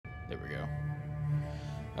There we go.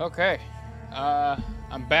 Okay.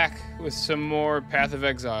 I'm back with some more Path of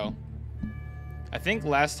Exile. I think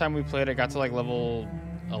last time we played, I got to like level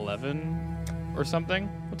 11 or something.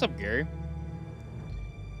 What's up, Gary?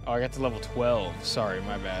 Oh, I got to level 12. Sorry,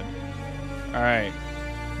 my bad. Alright.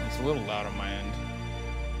 It's a little loud on my end.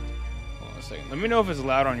 Hold on a second. Let me know if it's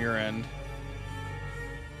loud on your end.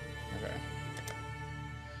 Okay.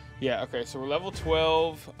 Yeah, okay, so we're level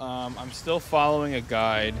 12. I'm still following a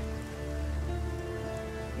guide.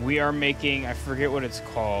 We are making, I forget what it's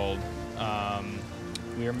called.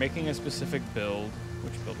 We are making a specific build.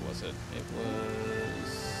 Which build was it? It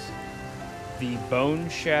was the Bone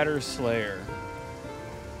Shatter Slayer.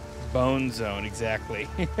 Bone Zone, exactly.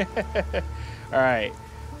 Alright,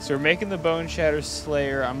 so we're making the Bone Shatter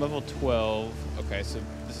Slayer. I'm level 12. Okay, so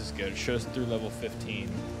this is good. It shows through level 15.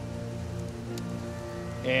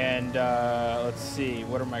 And let's see,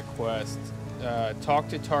 what are my quests? Talk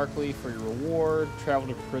to Tarkley for your reward. Travel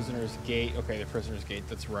to Prisoner's Gate. Okay, the Prisoner's Gate,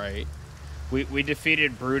 that's right. We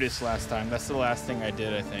defeated Brutus last time. That's the last thing I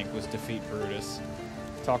did, I think, was defeat Brutus.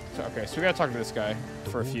 Okay, so we gotta talk to this guy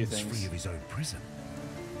for a few things. Free of his own prison.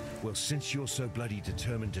 Well, since you're so bloody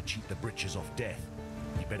determined to cheat the britches off death,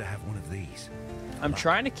 you better have one of these. I'm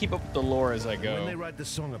trying to keep up with the lore as I go. When they write the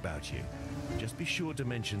song about you, just be sure to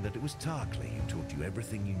mention that it was Tarkley who taught you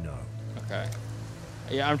everything you know. Okay.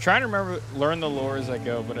 Yeah, I'm trying to learn the lore as I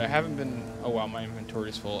go, but I haven't been... Oh, wow, my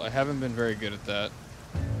inventory's full. I haven't been very good at that.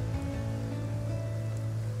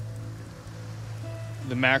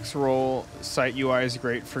 The max roll site UI is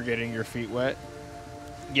great for getting your feet wet.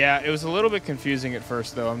 Yeah, it was a little bit confusing at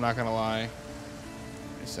first, though. I'm not going to lie.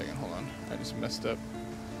 Wait a second. Hold on. I just messed up.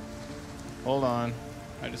 Hold on.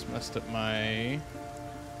 I just messed up my...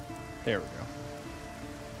 There we go.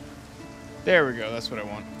 There we go. That's what I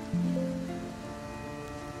want.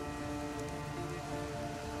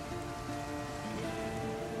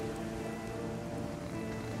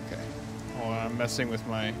 Okay. Hold on. I'm messing with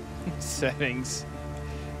my settings,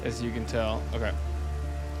 as you can tell. Okay.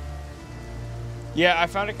 Yeah, I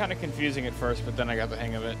found it kind of confusing at first, but then I got the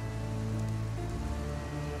hang of it.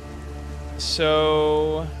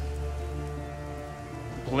 So,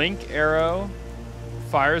 blink arrow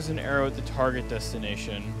fires an arrow at the target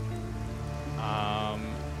destination.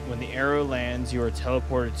 When the arrow lands, you are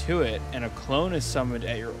teleported to it, and a clone is summoned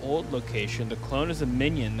at your old location. The clone is a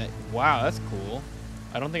minion that... Wow, that's cool.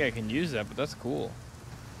 I don't think I can use that, but that's cool.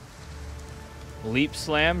 Leap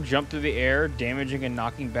slam, jump through the air, damaging and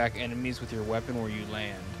knocking back enemies with your weapon where you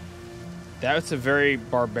land. That's a very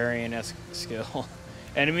barbarian-esque skill.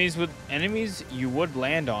 Enemies you would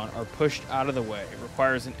land on are pushed out of the way. It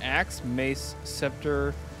requires an axe, mace,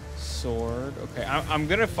 scepter, sword. Okay, I'm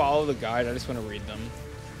gonna follow the guide. I just want to read them.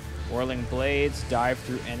 Whirling blades, dive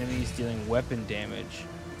through enemies, dealing weapon damage.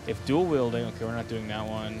 If dual wielding, okay, we're not doing that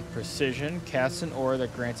one. Precision, casts an aura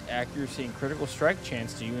that grants accuracy and critical strike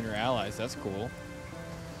chance to you and your allies. That's cool.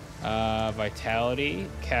 Vitality,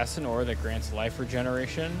 casts an aura that grants life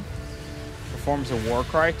regeneration. Performs a war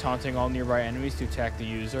cry, taunting all nearby enemies to attack the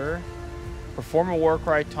user. Perform a war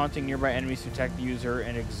cry, taunting nearby enemies to attack the user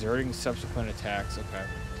and exerting subsequent attacks. Okay.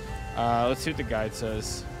 Let's see what the guide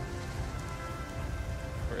says.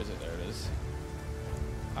 Where is it? There it is.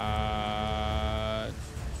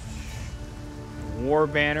 War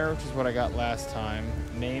Banner, which is what I got last time.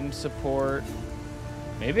 Name support.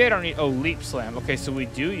 Maybe I don't need... Oh, Leap Slam. Okay, so we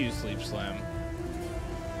do use Leap Slam.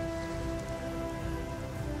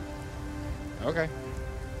 Okay.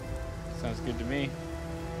 Sounds good to me.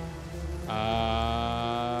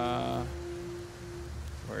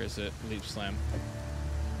 Where is it? Leap Slam.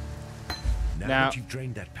 Now that you've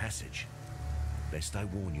drained that passage, lest I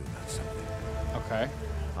warn you about something. Okay.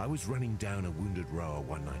 I was running down a wounded rower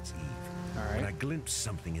one night's eve. All right. When I glimpsed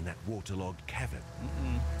something in that waterlogged cavern.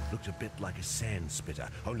 Looked a bit like a sand spitter,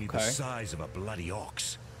 only the size of a bloody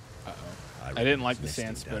ox. Uh-oh. I didn't like the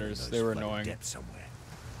sand spitters. They were annoying. Somewhere.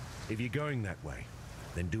 If you're going that way,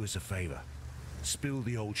 then do us a favor. Spill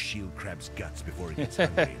the old shield crab's guts before he gets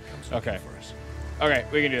hungry and comes looking for us. Okay,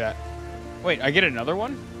 we can do that. Wait, I get another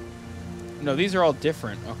one? No, these are all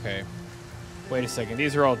different. Okay. Wait a second.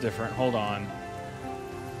 These are all different. Hold on.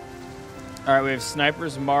 All right, we have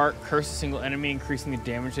Sniper's Mark. Curse a single enemy, increasing the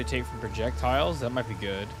damage they take from projectiles. That might be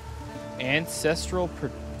good. Ancestral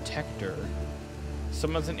Protector.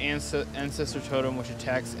 Summons an ancestor totem which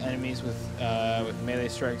attacks enemies with melee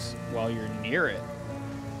strikes while you're near it.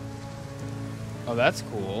 Oh, that's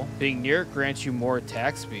cool. Being near it grants you more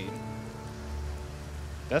attack speed.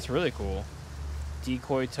 That's really cool.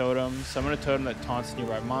 Decoy totem. Summon a totem that taunts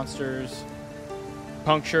nearby monsters.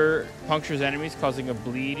 Punctures enemies, causing a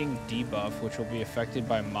bleeding debuff, which will be affected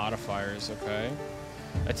by modifiers. Okay.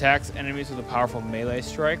 Attacks enemies with a powerful melee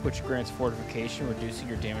strike, which grants fortification, reducing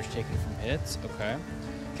your damage taken from hits. Okay.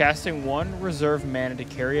 Casting 1 reserve mana to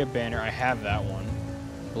carry a banner. I have that one.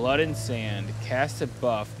 Blood and Sand. Cast a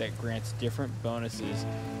buff that grants different bonuses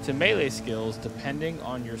to melee skills depending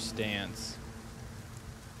on your stance.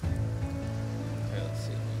 Okay, let's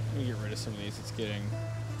see. Let me get rid of some of these. It's getting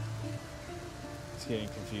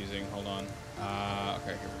confusing. Hold on.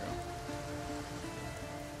 Okay, here we go.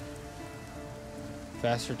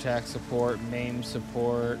 Faster attack support, maim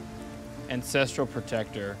support, Ancestral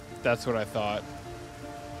Protector. That's what I thought.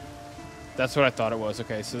 That's what I thought it was.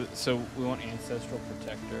 Okay, so we want Ancestral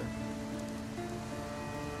Protector.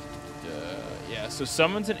 Yeah, so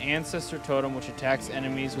summons an Ancestor Totem which attacks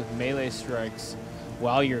enemies with melee strikes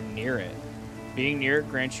while you're near it. Being near it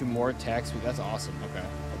grants you more attack speed. That's awesome. Okay.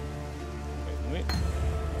 Wait,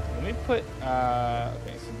 let me put.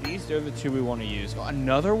 Okay, so these are the 2 we want to use. Oh,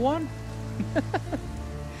 another one?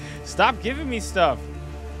 Stop giving me stuff.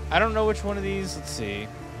 I don't know which one of these. Let's see.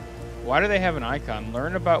 Why do they have an icon?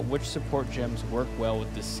 Learn about which support gems work well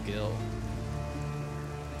with this skill.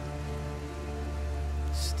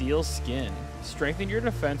 Steel Skin. Strengthen your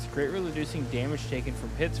defense, greatly reducing damage taken from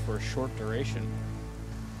hits for a short duration.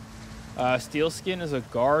 Steel Skin is a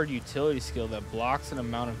guard utility skill that blocks an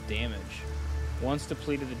amount of damage. Once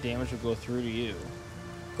depleted, the damage will go through to you.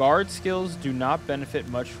 Guard skills do not benefit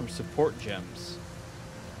much from support gems,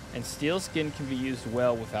 and Steel Skin can be used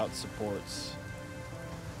well without supports.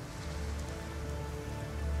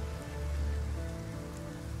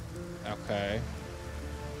 Okay.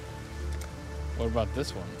 What about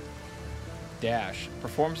this one? Dash.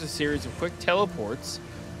 Performs a series of quick teleports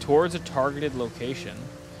towards a targeted location.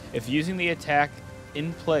 If using the attack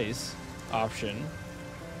in place option,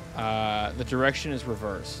 the direction is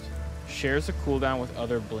reversed. Shares a cooldown with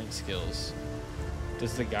other blink skills.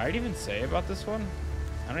 Does the guide even say about this one?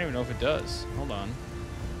 I don't even know if it does. Hold on.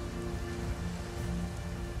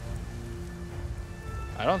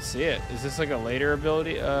 I don't see it. Is this like a later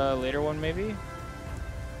ability, later one maybe?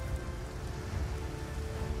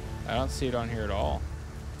 I don't see it on here at all.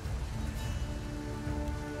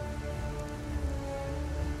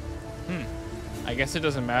 I guess it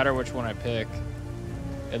doesn't matter which one I pick.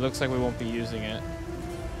 It looks like we won't be using it.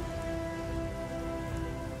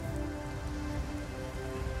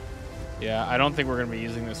 Yeah, I don't think we're going to be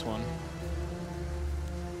using this one.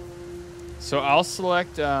 So I'll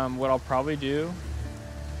select what I'll probably do.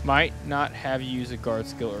 Might not have you use a guard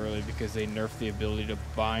skill early because they nerfed the ability to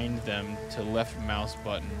bind them to left mouse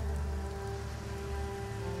button.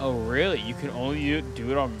 Oh, really? You can only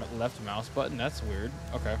do it on left mouse button? That's weird.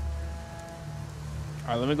 Okay. All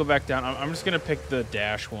right, let me go back down. I'm just going to pick the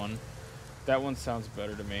dash one. That one sounds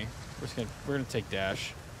better to me. We're gonna take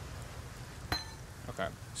dash. Okay.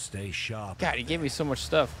 Stay sharp. God, he gave me so much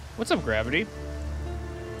stuff. What's up, Gravity?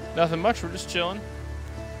 Nothing much. We're just chilling.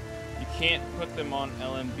 You can't put them on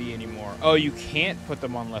LMB anymore. Oh, you can't put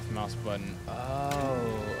them on left mouse button.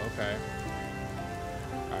 Oh, okay.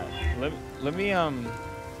 All right. Let me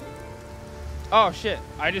Oh shit!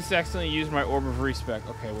 I just accidentally used my Orb of Respec.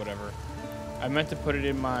 Okay, whatever. I meant to put it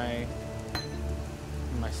in my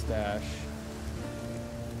stash.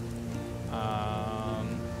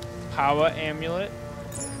 Power Amulet.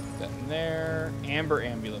 Put that in there. Amber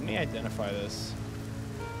Amulet. Let me identify this.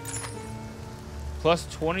 Plus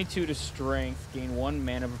 22 to Strength. Gain 1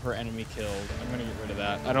 mana per enemy killed. I'm gonna get rid of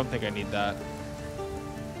that. I don't think I need that.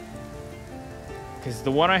 Because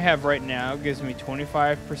the one I have right now gives me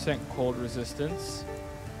 25% cold resistance.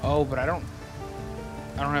 Oh, but I don't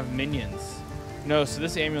have minions. No, so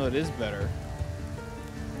this amulet is better.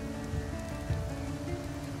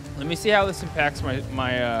 Let me see how this impacts my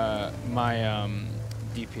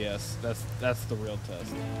DPS. That's the real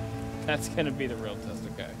test. That's gonna be the real test.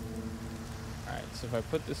 Okay. All right. So if I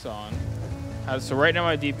put this on, so right now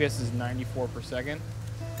my DPS is 94 per second.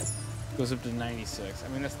 Goes up to 96. I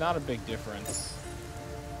mean, that's not a big difference.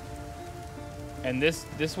 And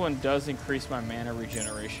this one does increase my mana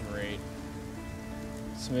regeneration rate.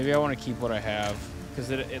 So maybe I want to keep what I have because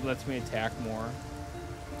it lets me attack more.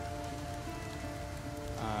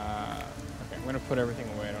 Okay, I'm gonna put everything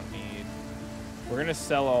away I don't need. We're gonna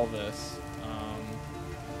sell all this.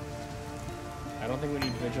 I don't think we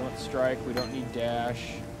need Vigilant Strike. We don't need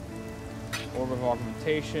Dash. Orb of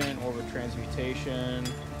Augmentation, Orb of Transmutation,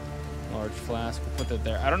 Large Flask. We'll put that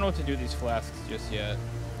there. I don't know what to do with these flasks just yet.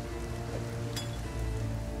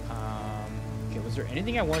 Okay, was there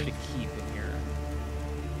anything I wanted to keep in here?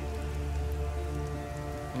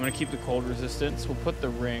 I'm gonna keep the cold resistance. We'll put the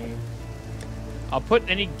ring I'll put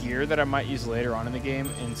any gear that I might use later on in the game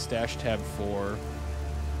in stash tab 4.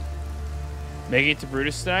 Making it to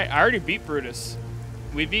Brutus tonight? I already beat Brutus.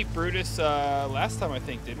 We beat Brutus last time, I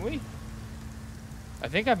think, didn't we? I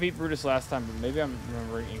think I beat Brutus last time, but maybe I'm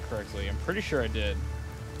remembering incorrectly. I'm pretty sure I did.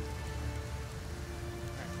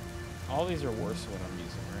 All these are worse than what I'm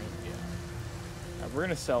using, right? Yeah. We're going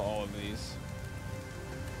to sell all of these.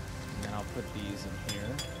 And then I'll put these in here.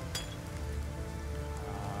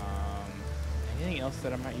 Anything else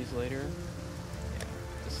that I might use later? Yeah,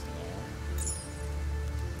 just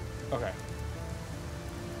no. Okay.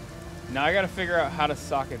 Now I gotta figure out how to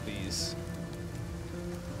socket these.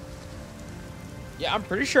 Yeah, I'm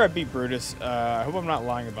pretty sure I beat Brutus. I hope I'm not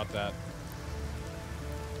lying about that.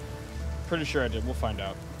 Pretty sure I did. We'll find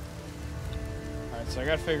out. Alright, so I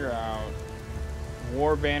gotta figure out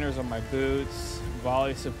war banners on my boots.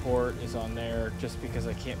 Volley support is on there just because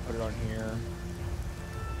I can't put it on here.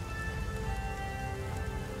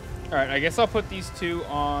 Alright, I guess I'll put these two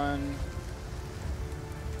on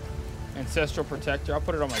Ancestral Protector. I'll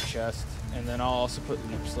put it on my chest. And then I'll also put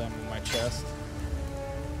Lip Slam on my chest.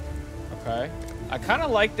 Okay. I kind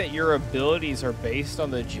of like that your abilities are based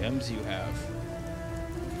on the gems you have.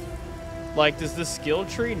 Like, does the skill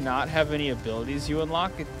tree not have any abilities you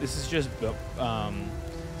unlock? This is just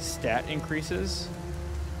stat increases.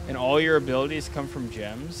 And all your abilities come from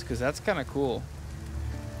gems? Because that's kind of cool.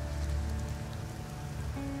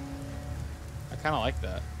 I kind of like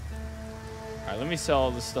that. Alright, let me sell all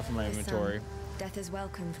this stuff in my inventory. Death is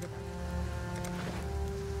welcomed.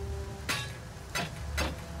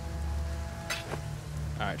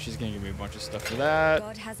 Alright, she's gonna give me a bunch of stuff for that.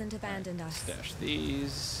 God hasn't abandoned us. Stash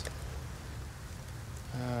these.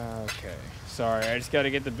 Okay. Sorry, I just gotta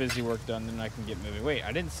get the busy work done, then I can get moving. Wait,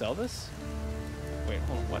 I didn't sell this? Wait,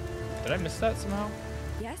 hold on, what? Did I miss that somehow?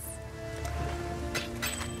 Yes.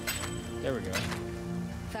 There we go.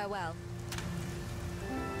 Farewell.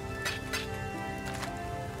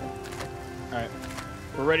 Alright.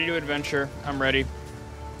 We're ready to adventure. I'm ready.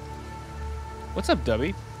 What's up,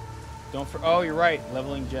 Dubby? Oh, you're right.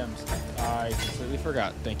 Leveling gems. I completely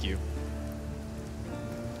forgot. Thank you.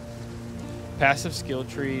 Passive skill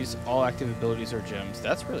trees. All active abilities are gems.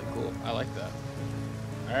 That's really cool. I like that.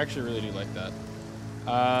 I actually really do like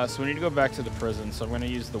that. So we need to go back to the prison. So I'm going to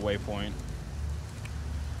use the waypoint.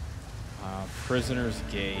 Prisoner's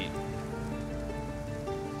Gate.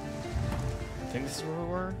 I think this is where we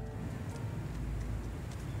were.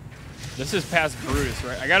 This is past Brutus,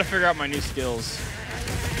 right? I gotta figure out my new skills.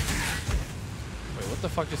 Wait, what the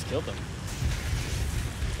fuck just killed him?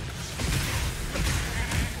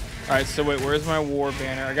 Alright, so wait, where's my war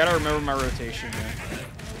banner? I gotta remember my rotation here.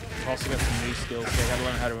 I've also got some new skills, so I gotta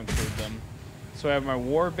learn how to include them. So I have my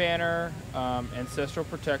war banner, Ancestral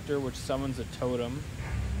Protector, which summons a totem.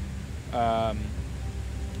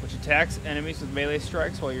 Which attacks enemies with melee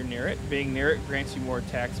strikes while you're near it. Being near it grants you more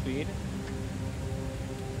attack speed.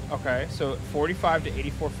 Okay, so 45 to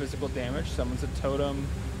 84 physical damage. Summons a totem.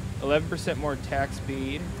 11% more attack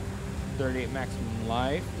speed. 38 maximum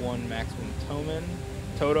life. 1 maximum totem.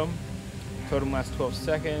 Totem lasts 12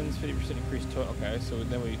 seconds. 50% increased totem. Okay, so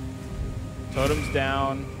then we... Totem's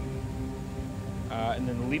down. And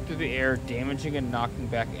then leap through the air, damaging and knocking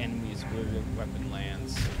back enemies where the weapon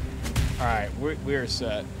lands. Alright, we are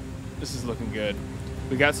set. This is looking good.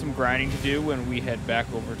 We got some grinding to do when we head back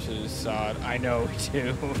over to Sod. I know we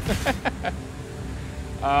do.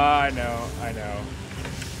 I know.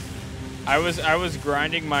 I was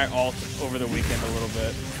grinding my alt over the weekend a little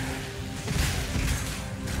bit.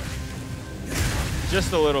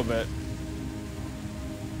 Just a little bit.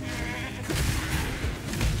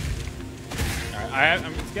 Alright,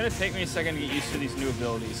 it's gonna take me a second to get used to these new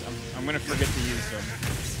abilities. I'm gonna forget to use them.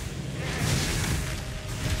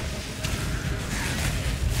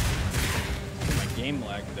 Game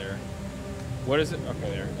lag there. What is it? Okay,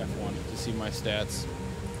 there. F1 to see my stats.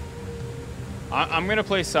 I'm gonna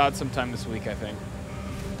play Sod sometime this week, I think.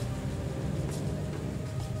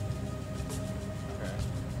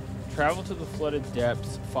 Okay. Travel to the flooded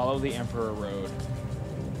depths. Follow the Emperor Road.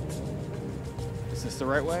 Is this the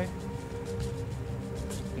right way?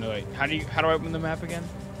 No, wait. How do I open the map again?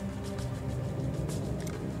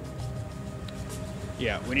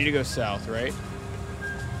 Yeah, we need to go south, right?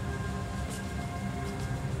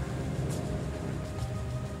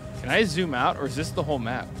 Can I zoom out, or is this the whole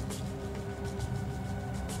map?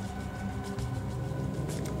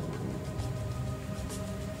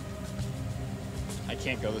 I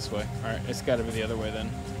can't go this way. Alright, it's gotta be the other way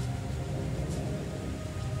then.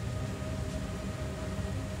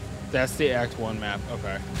 That's the Act 1 map.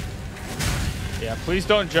 Okay. Yeah, please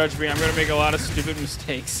don't judge me. I'm gonna make a lot of stupid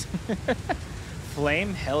mistakes.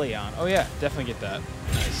 Flame Helion. Oh yeah, definitely get that.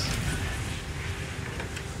 Nice.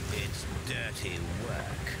 It's dirty work.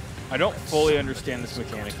 I don't fully understand this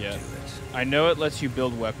mechanic yet. I know it lets you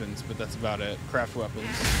build weapons, but that's about it. Craft weapons.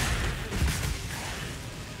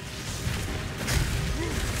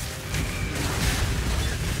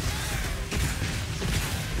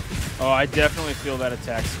 Oh, I definitely feel that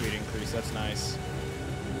attack speed increase. That's nice.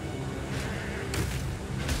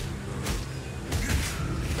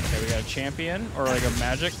 Okay, we got a champion, or like a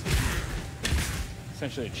magic.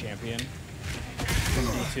 Essentially a champion. From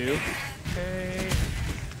D2. Okay.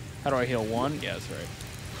 How do I heal 1? Yeah, that's right.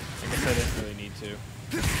 I guess I didn't really need to.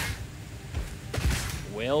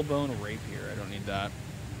 Whalebone Rapier. I don't need that.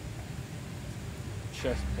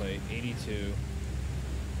 Chest plate. 82.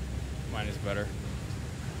 Mine is better.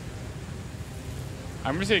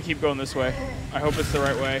 I'm just going to keep going this way. I hope it's the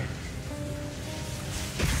right way.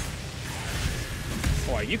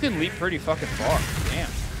 Boy, you can leap pretty fucking far. Damn.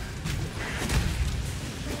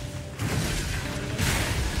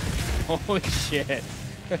 Holy shit.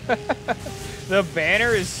 The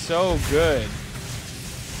banner is so good.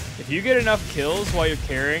 If you get enough kills while you're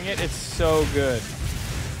carrying it, it's so good.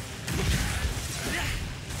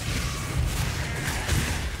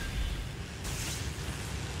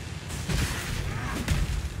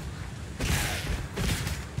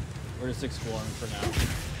 We're just exploring for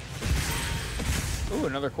now. Ooh,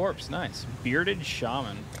 another corpse. Nice. Bearded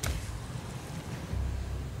Shaman.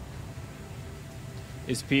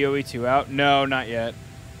 Is PoE 2 out? No, not yet.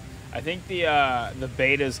 I think the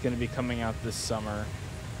beta is going to be coming out this summer.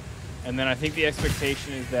 And then I think the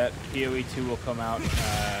expectation is that PoE 2 will come out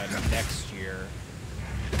next year.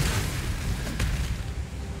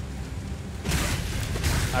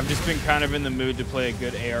 I've just been kind of in the mood to play a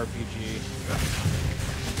good ARPG.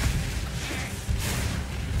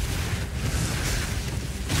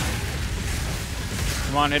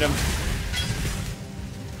 Come on, hit him.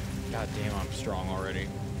 God damn, I'm strong already.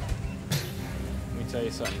 Let me tell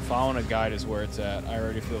you something. Following a guide is where it's at. I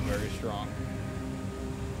already feel very strong.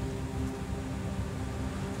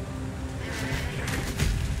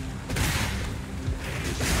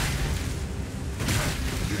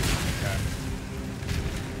 Okay.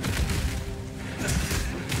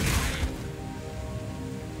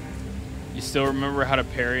 You still remember how to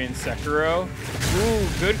parry in Sekiro? Ooh,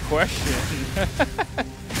 good question.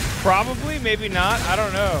 Probably, maybe not. I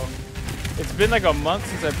don't know. It's been like a month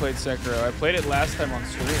since I played Sekiro. I played it last time on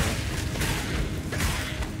stream.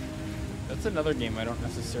 That's another game I don't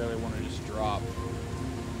necessarily want to just drop.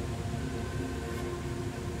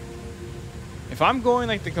 If I'm going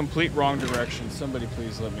like the complete wrong direction, somebody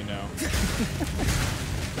please let me know.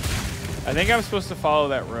 I think I'm supposed to follow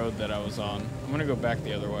that road that I was on. I'm going to go back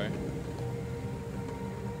the other way.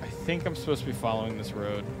 I think I'm supposed to be following this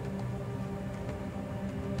road.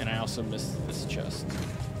 And I also missed this chest.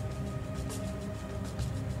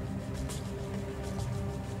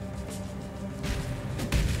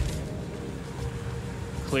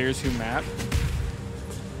 Clears who map? Okay,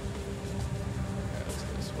 let's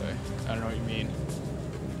go this way. I don't know what you mean.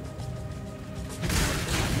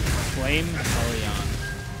 Flame Helion.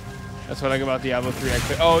 That's what I like about Diablo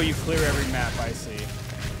 3. Oh, you clear every map, I see.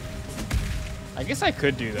 I guess I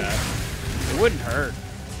could do that. It wouldn't hurt.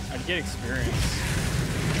 I'd get experience.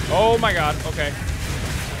 Oh my god, okay.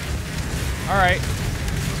 Alright.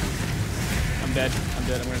 I'm dead. I'm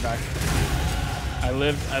dead. I'm gonna die. I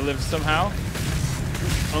lived somehow.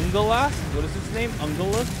 Ungala? What is his name?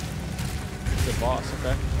 Ungala? It's the boss,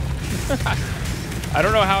 okay. I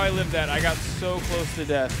don't know how I lived that. I got so close to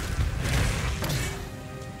death.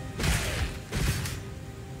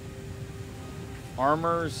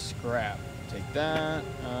 Armor scrap. Take that.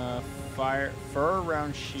 Fur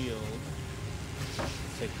round shield.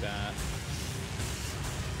 Take that.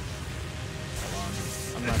 Hold on.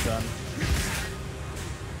 I'm not done.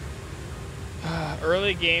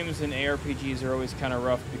 Early games in ARPGs are always kind of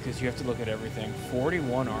rough because you have to look at everything.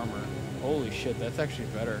 41 armor. Holy shit, that's actually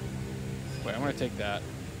better. Wait, I'm going to take that.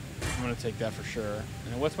 I'm going to take that for sure.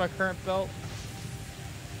 And what's my current belt?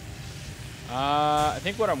 I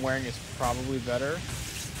think what I'm wearing is probably better.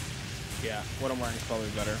 Yeah, what I'm wearing is probably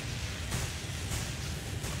better.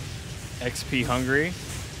 XP hungry.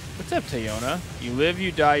 What's up, Tayona? You live,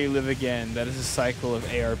 you die, you live again. That is a cycle of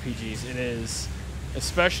ARPGs. It is.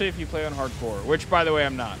 Especially if you play on hardcore, which, by the way,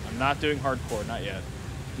 I'm not. I'm not doing hardcore, not yet.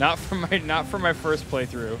 Not for my first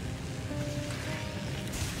playthrough.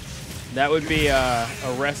 That would be a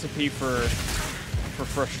recipe for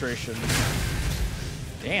frustration.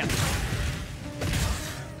 Damn.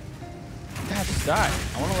 God, just die.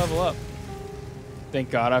 I want to level up. Thank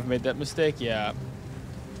God I've made that mistake. Yeah.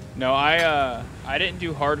 No, I didn't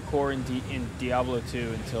do hardcore in Diablo 2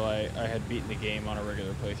 until I had beaten the game on a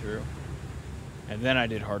regular playthrough, and then I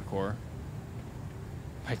did hardcore.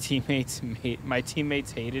 My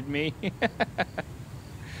teammates hated me.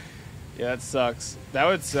 Yeah, that sucks. That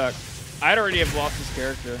would suck. I'd already have lost his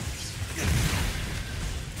character.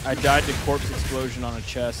 I died to corpse explosion on a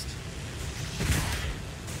chest.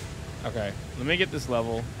 Okay, let me get this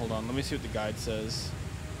level. Hold on, let me see what the guide says.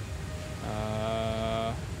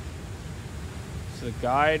 So the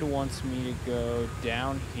guide wants me to go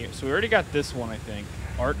down here. So we already got this one, I think.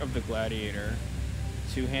 Art of the Gladiator.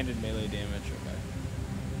 Two-handed melee damage. Okay.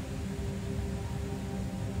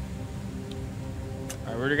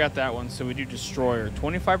 Alright, we already got that one. So we do Destroyer.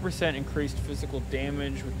 25% increased physical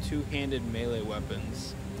damage with two-handed melee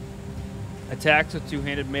weapons. Attacks with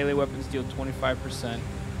two-handed melee weapons deal 25%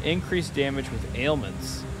 increased damage with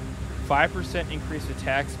ailments. 5% increased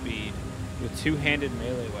attack speed with two-handed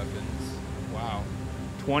melee weapons. Wow.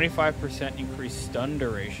 25% increased stun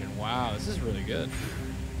duration. Wow, this is really good.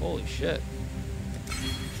 Holy shit.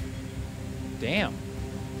 Damn.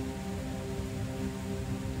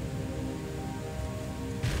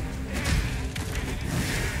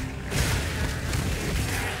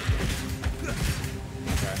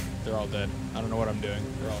 Okay, they're all dead. I don't know what I'm doing.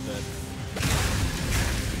 They're all dead.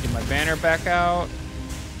 Get my banner back out.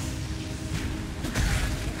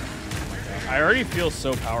 I already feel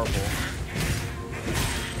so powerful.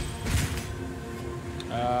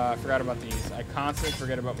 I forgot about these. I constantly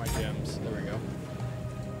forget about my gems. There we go.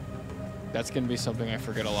 That's going to be something I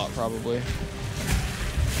forget a lot, probably.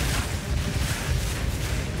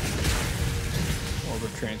 Orb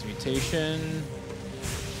of Transmutation.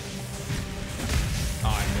 Oh,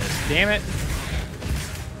 I missed. Damn it.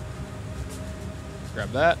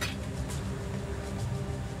 Grab that.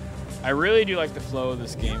 I really do like the flow of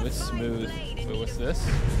this game. It's smooth. Wait, what's this?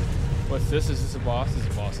 What's this? Is this a boss? This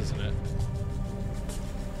is a boss, isn't it?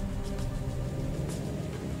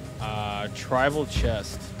 Tribal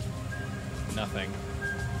chest. Nothing.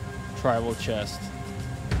 Tribal chest.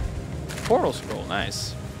 Portal scroll.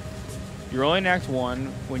 Nice. You're only in Act 1.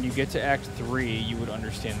 When you get to Act 3, you would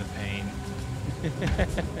understand the pain.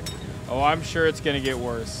 Oh, I'm sure it's going to get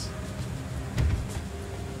worse.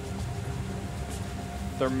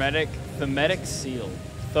 Thematic seal.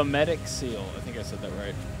 Thematic seal. I think I said that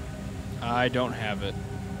right. I don't have it.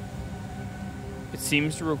 It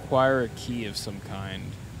seems to require a key of some kind.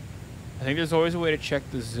 I think there's always a way to check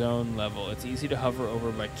the zone level. It's easy to hover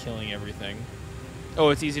over by killing everything. Oh,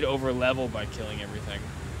 it's easy to over level by killing everything.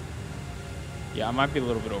 Yeah, I might be a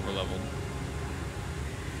little bit over leveled.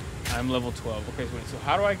 I'm level 12. Okay, so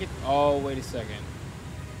how do I get... Oh, wait a second.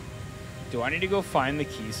 Do I need to go find the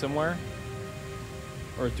key somewhere?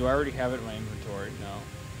 Or do I already have it in my inventory? No,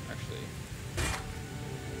 actually.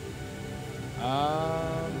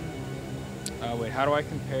 Wait, how do I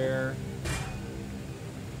compare?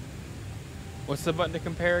 What's the button to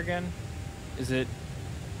compare again? Isn't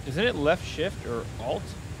it left shift or alt?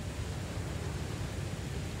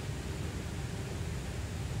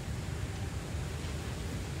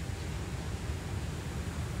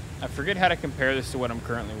 I forget how to compare this to what I'm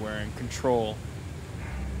currently wearing. Control.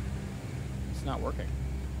 It's not working.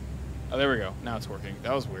 Oh, there we go. Now it's working.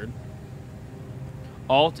 That was weird.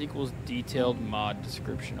 Alt equals detailed mod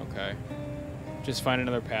description. Okay. Just find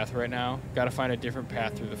another path right now. Got to find a different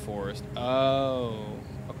path through the forest. Oh.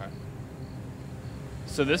 Okay.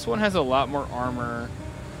 So this one has a lot more armor.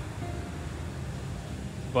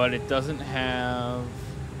 But it doesn't have...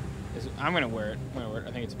 I'm going to wear it.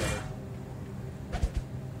 I think it's better.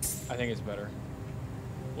 I think it's better.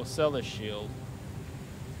 We'll sell this shield.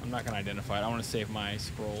 I'm not going to identify it. I want to save my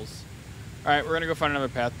scrolls. Alright, we're going to go find another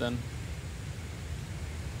path then.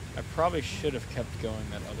 I probably should have kept going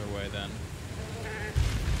that other way then.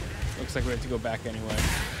 Looks like we have to go back anyway.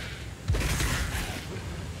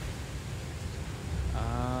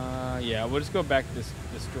 Yeah, we'll just go back this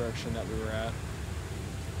direction that we were at.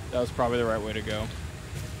 That was probably the right way to go.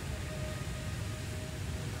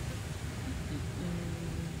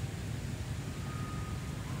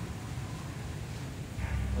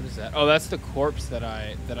 What is that? Oh, that's the corpse that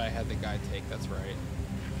I had the guy take. That's right.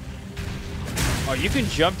 Oh, you can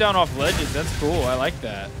jump down off ledges. That's cool. I like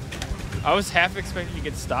that. I was half expecting to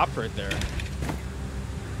get stopped right there.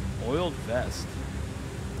 Oiled vest.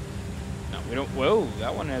 No, we don't. Whoa,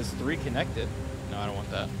 that one has 3 connected. No, I don't want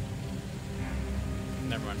that.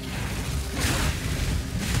 Never mind.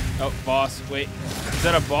 Oh, boss. Wait. Is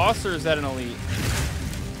that a boss or is that an elite?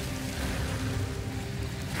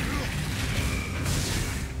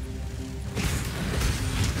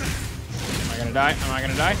 Am I gonna die? Am I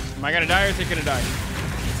gonna die? Am I gonna die or is it gonna die?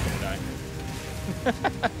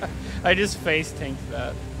 I just face tanked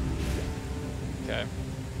that. Okay.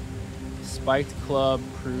 Spiked club,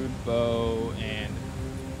 crude bow, and...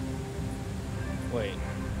 Wait.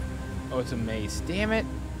 Oh, it's a mace. Damn it.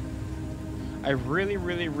 I really,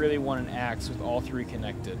 really, really want an axe with all three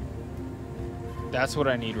connected. That's what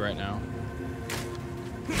I need right now.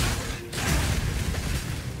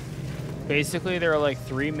 Basically, there are like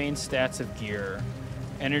 3 main stats of gear.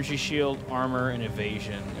 Energy shield, armor, and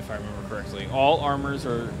evasion, if I remember correctly. All armors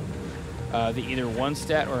are the either 1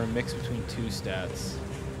 stat or a mix between 2 stats.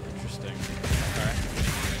 Interesting. Alright.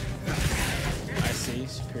 I see.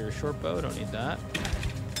 Superior short bow, don't need that.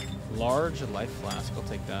 Large life flask, I'll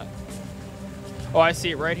take that. Oh, I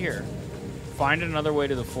see it right here. Find another way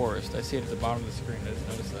to the forest. I see it at the bottom of the screen. I didn't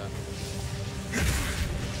notice that.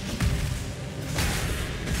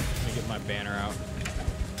 Let me get my banner out.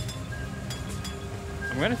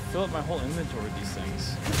 I'm gonna fill up my whole inventory with these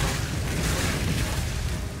things.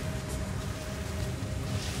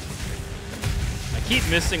 I keep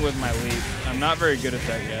missing with my leap. I'm not very good at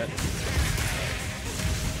that yet.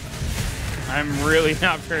 I'm really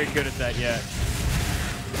not very good at that yet.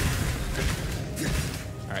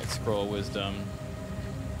 Alright, scroll of wisdom.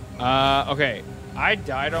 Okay. I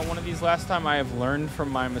died on one of these last time. I have learned from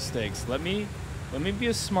my mistakes. Let me be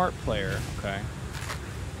a smart player. Okay.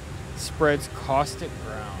 Spreads caustic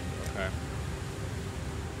ground. Okay.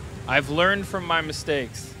 I've learned from my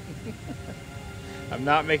mistakes. I'm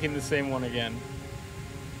not making the same one again.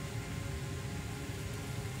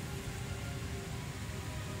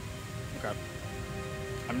 Okay.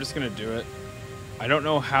 I'm just gonna do it. I don't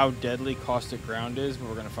know how deadly caustic ground is, but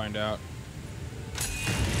we're gonna find out.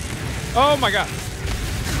 Oh my god!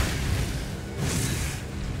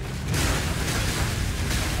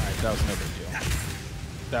 Alright, that was no big deal.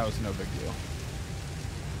 That was no big deal.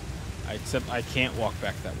 Except I can't walk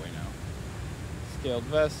back that way now. Scaled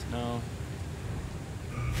vest, no.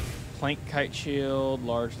 Plank kite shield,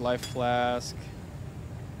 large life flask.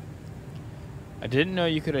 I didn't know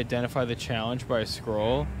you could identify the challenge by a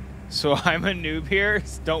scroll. So I'm a noob here?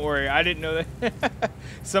 Don't worry, I didn't know that.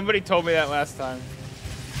 Somebody told me that last time.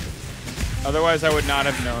 Otherwise, I would not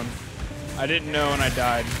have known. I didn't know and I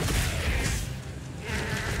died.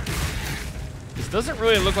 This doesn't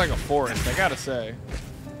really look like a forest, I gotta say.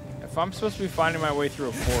 If I'm supposed to be finding my way through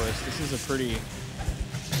a forest, this is a pretty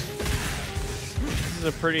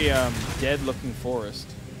dead-looking forest.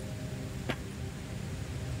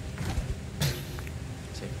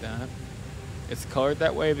 Take that. It's colored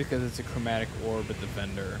that way because it's a chromatic orb at the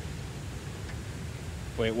vendor.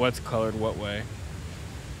 Wait, what's colored what way?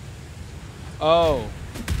 Oh.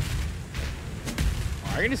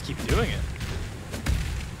 I can just keep doing it.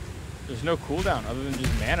 There's no cooldown other than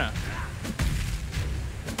just mana.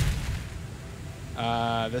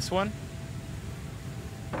 This one?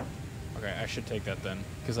 Okay, I should take that then,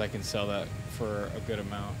 because I can sell that for a good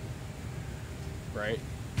amount. Right?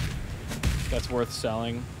 That's worth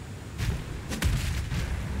selling.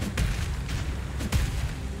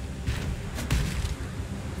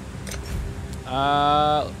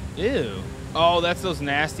 Ew. Oh, that's those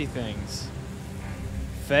nasty things.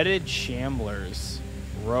 Fetid shamblers,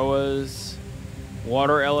 roas,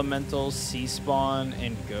 water elementals, sea spawn,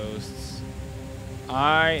 and ghosts.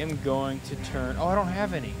 I am going to turn... Oh, I don't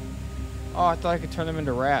have any. Oh, I thought I could turn them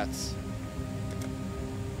into rats.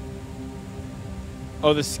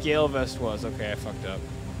 Oh, the scale vest was. Okay, I fucked up.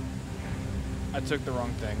 I took the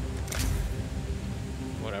wrong thing.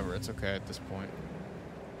 Whatever, it's okay at this point.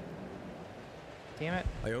 Damn it.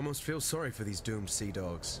 I almost feel sorry for these doomed sea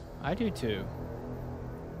dogs. I do too.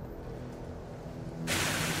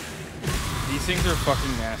 These things are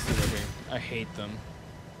fucking nasty looking. I hate them.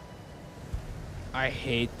 I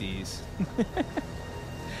hate these.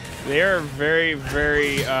 They are very,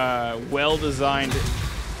 very well-designed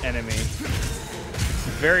enemy.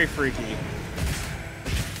 Very freaky.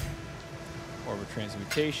 Orb of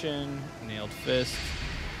Transmutation, Nailed Fist.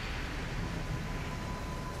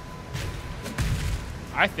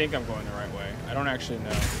 I think I'm going the right way. I don't actually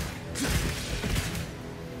know.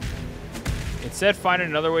 It said find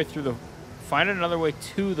another way to the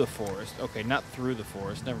forest. Okay, not through the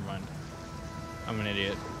forest. Never mind. I'm an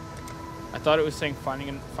idiot. I thought it was saying find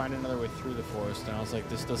another way through the forest, and I was like,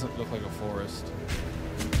 this doesn't look like a forest.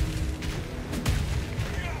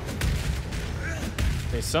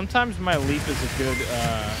 Okay, sometimes my leap is a good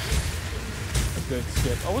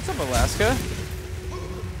skip. Oh, what's up, Alaska?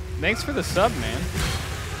 Thanks for the sub, man.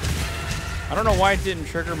 I don't know why it didn't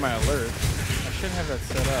trigger my alert. I should have that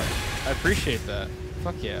set up. I appreciate that.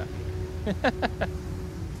 Fuck yeah.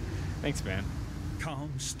 Thanks, man.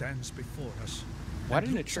 Calm stands before us. Why and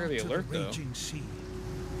didn't it looks trigger the out to alert, though? raging sea.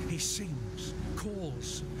 He sings,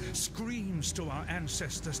 calls, screams to our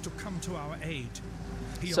ancestors to come to our aid.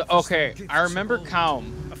 He So, offers them okay, gifts I of remember old,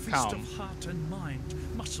 Calm. a feast Calm. of heart and mind,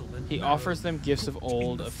 muscle and He marrow, offers them gifts of cooked in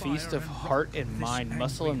old, the a feast fire of and heart rock and of this mind,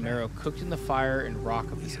 muscle angry and marrow, land. cooked in the fire and rock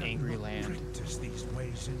of We this have angry not land. practiced these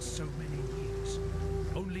ways in so many years.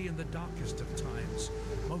 Only in the darkest of times,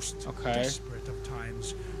 most Okay. desperate of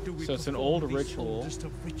times, do we So it's an perform old the ritual. oldest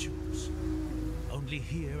of rituals. Only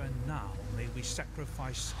here and now may we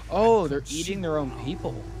sacrifice. Oh, and they're consume eating their own our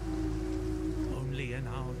people. only in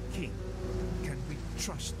our King can we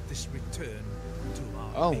trust this return to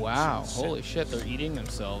our Oh, wow. ancient Holy shit, settlers. they're eating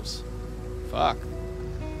themselves. Fuck.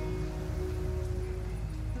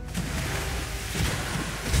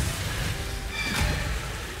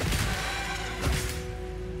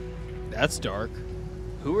 That's dark.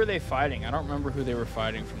 Who were they fighting? I don't remember who they were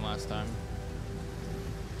fighting from last time.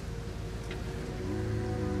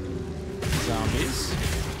 Zombies.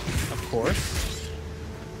 Of course.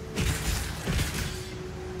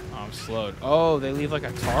 Oh, I'm slowed. Oh, they leave like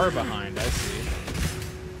a tar behind. I see.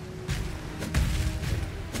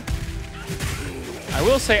 I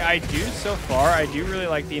will say I do really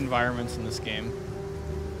like the environments in this game.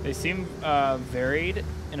 They seem varied.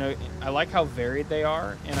 I like how varied they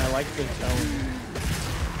are, and I like the tone.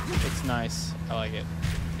 It's nice. I like it.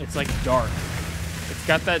 It's like dark. It's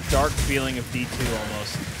got that dark feeling of D2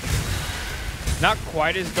 almost. Not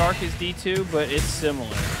quite as dark as D2, but it's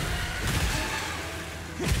similar.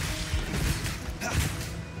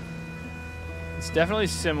 It's definitely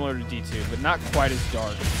similar to D2, but not quite as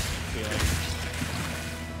dark feeling.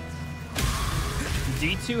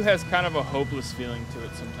 D2 has kind of a hopeless feeling to it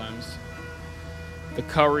sometimes. The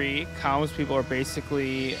Kaum's people are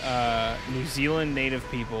basically New Zealand native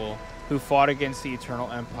people who fought against the Eternal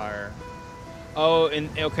Empire. Oh, and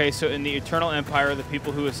okay, so in the Eternal Empire, the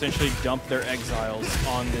people who essentially dumped their exiles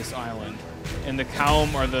on this island, and the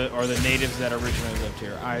Kaum are the natives that originally lived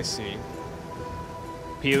here. I see.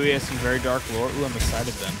 PoE has some very dark lore. Ooh, I'm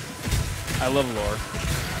excited then. I love lore.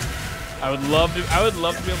 I would love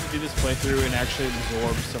to be able to do this playthrough and actually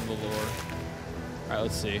absorb some of the lore. All right,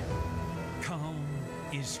 let's see. Calm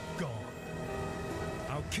is gone.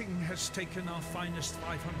 Our king has taken our finest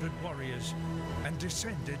 500 warriors and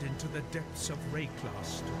descended into the depths of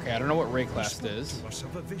Rayclast. Okay, I don't know what He Rayclast spoke is. to us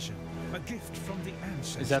of a vision, a gift from the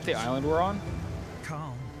ancestors. Is that the island we're on?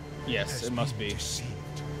 Calm Yes, has it must been be. deceived.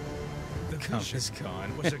 The Calm vision is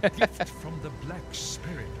gone. was a gift from the Black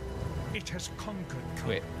Spirit. It has conquered Calm.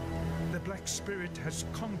 Wait. The Black Spirit has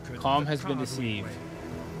conquered. Calm the has been Karu deceived. way.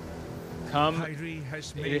 Kyrie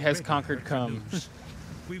has it made has ready conquered her Cum. canoes.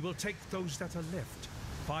 We will take those that are left,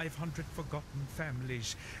 500 forgotten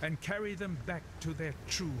families, and carry them back to their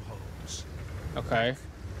true homes. Okay.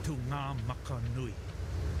 To Ngā Makanui.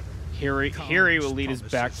 Hiri will lead us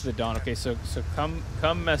back to the dawn. Okay, so Cum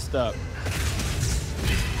messed up.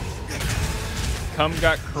 Cum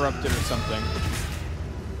got corrupted or something.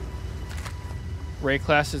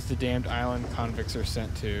 Rayclast is the damned island convicts are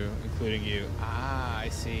sent to, including you. Ah, I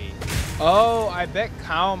see. Oh, I bet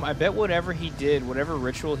whatever he did, whatever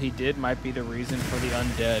ritual he did, might be the reason for the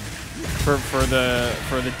undead, for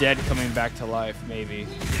the dead coming back to life. Maybe.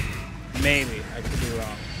 I could be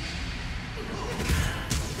wrong.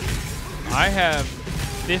 I have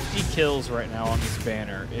 50 kills right now on this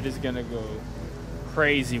banner. It is gonna go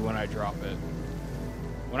crazy when I drop it.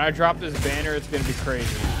 When I drop this banner, it's gonna be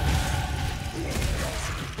crazy.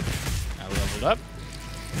 I leveled up.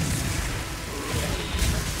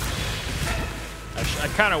 I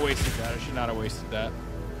kind of wasted that. I should not have wasted that.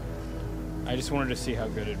 I just wanted to see how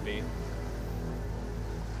good it'd be.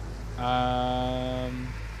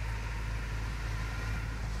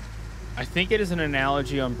 I think it is an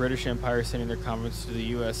analogy on British Empire sending their convicts to the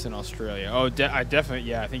U.S. and Australia. Oh, I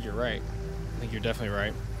think you're right. I think you're definitely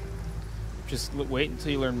right. Just wait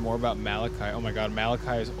until you learn more about Malachi. Oh my god,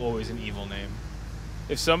 Malachi is always an evil name.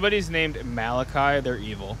 If somebody's named Malachi, they're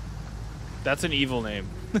evil. That's an evil name.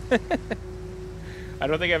 I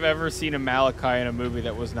don't think I've ever seen a Malachi in a movie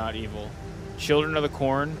that was not evil. Children of the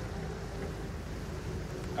Corn.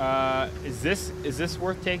 Is this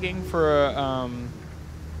worth taking for a,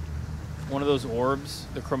 one of those orbs,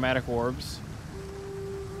 the chromatic orbs?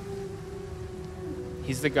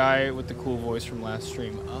 He's the guy with the cool voice from last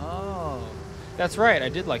stream. Oh, that's right. I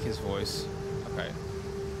did like his voice. Okay.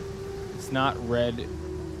 It's not red,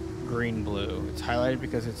 green, blue. It's highlighted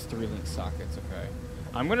because it's 3 link sockets. Okay.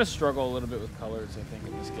 I'm going to struggle a little bit with colors, I think,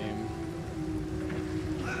 in this game.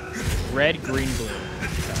 Red, green, blue.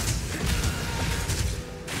 Okay.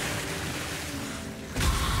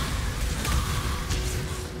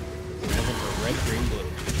 Red, green,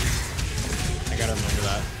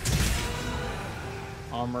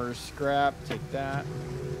 for scrap. Take that.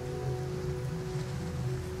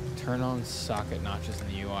 Turn on socket notches in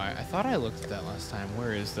the UI. I thought I looked at that last time.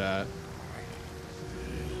 Where is that?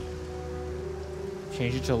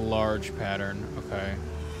 Change it to large pattern. Okay.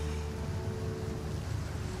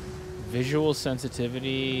 Visual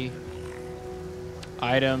sensitivity.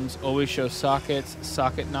 Items. Always show sockets.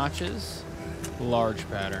 Socket notches. Large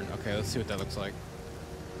pattern. Okay, let's see what that looks like.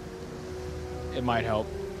 It might help.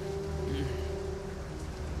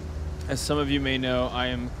 As some of you may know, I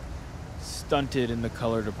am stunted in the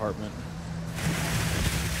color department.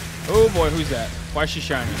 Oh boy, who's that? Why is she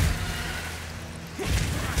shiny?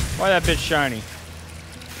 Why that bitch shiny?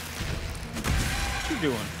 What you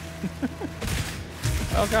doing?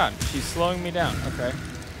 Oh god, she's slowing me down. Okay.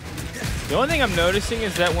 The only thing I'm noticing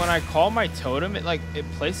is that when I call my totem,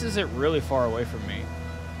 it places it really far away from me.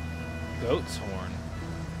 Goat's horn.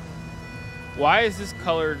 Why is this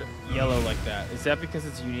colored yellow like that? Is that because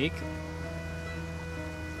it's unique?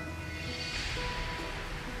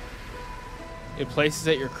 It places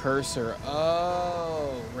at your cursor.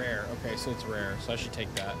 Oh, rare. Okay, so it's rare. So I should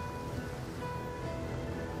take that.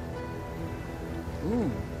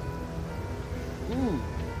 Ooh. Ooh.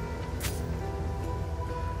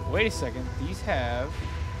 Wait a second. These have...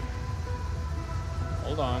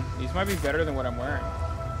 Hold on. These might be better than what I'm wearing.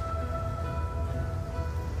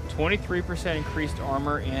 23% increased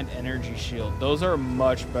armor and energy shield. Those are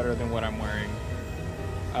much better than what I'm wearing.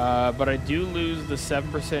 But I do lose the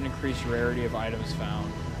 7% increased rarity of items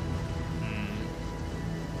found.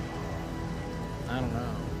 I don't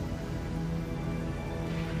know.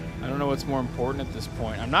 I don't know what's more important at this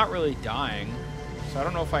point. I'm not really dying, so I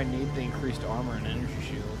don't know if I need the increased armor and energy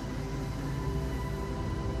shield.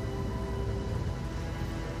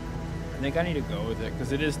 I think I need to go with it,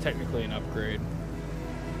 because it is technically an upgrade.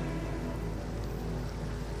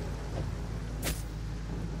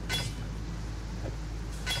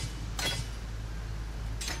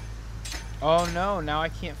 Oh no, now I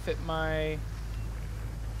can't fit my...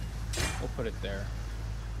 We'll put it there.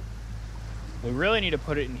 We really need to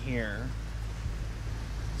put it in here.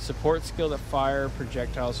 Support skill that fire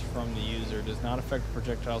projectiles from the user. Does not affect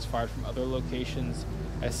projectiles fired from other locations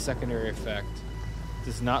as secondary effect.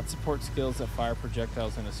 Does not support skills that fire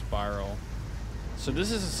projectiles in a spiral. So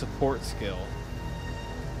this is a support skill.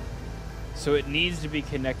 So it needs to be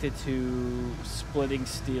connected to splitting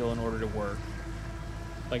steel in order to work.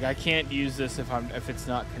 Like I can't use this if it's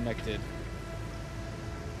not connected.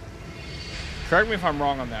 Correct me if I'm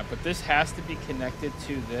wrong on that, but this has to be connected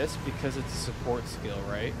to this because it's a support skill,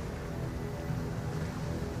 right?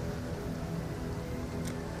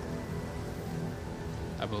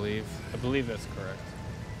 I believe that's correct.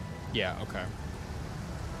 Yeah, okay.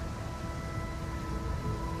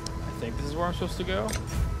 I think this is where I'm supposed to go.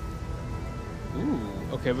 Ooh,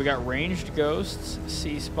 okay, we got ranged ghosts,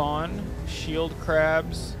 sea spawn, shield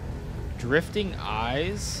crabs, drifting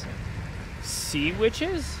eyes, sea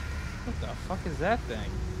witches? What the fuck is that thing?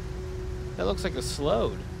 That looks like a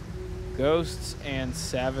slowed. Ghosts and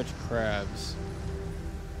savage crabs.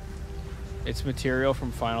 It's material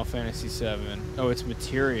from Final Fantasy VII. Oh, it's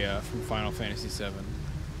materia from Final Fantasy VII.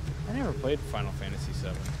 I never played Final Fantasy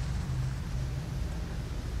VII.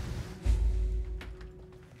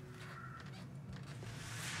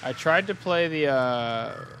 I tried to play the,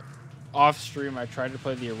 off stream, I tried to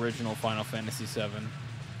play the original Final Fantasy VII.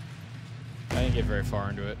 I didn't get very far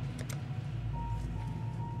into it.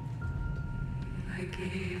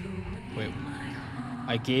 Wait.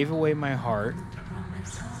 I gave away my heart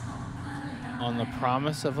on the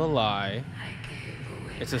promise of a lie.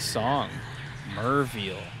 It's a song.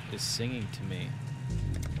 Merville is singing to me.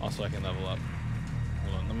 Also, I can level up.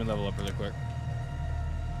 Hold on, let me level up really quick.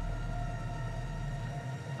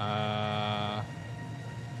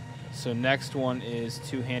 So next one is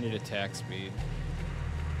two-handed attack speed.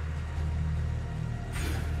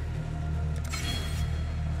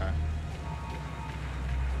 Okay.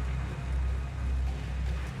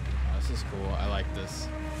 Oh, this is cool. I like this.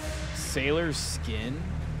 Sailor's skin?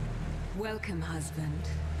 Welcome, husband.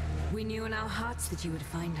 We knew in our hearts that you would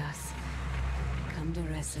find us. Come to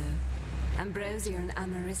Resso. Ambrosia and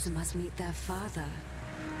Amarissa must meet their father.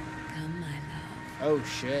 Come, my love. Oh,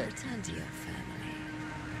 shit. Return to your family.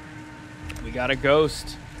 We got a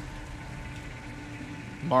ghost.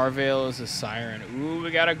 Marvale is a siren. Ooh, we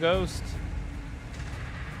got a ghost.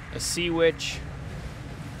 A sea witch.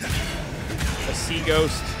 A sea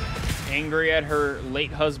ghost. Angry at her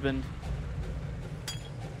late husband.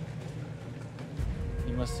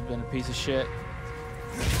 He must have been a piece of shit.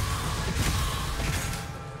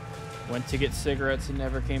 Went to get cigarettes and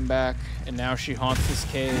never came back. And now she haunts this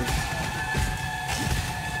cave.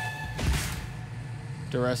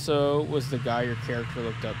 Duresso was the guy your character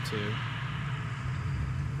looked up to.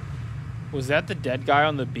 Was that the dead guy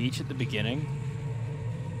on the beach at the beginning?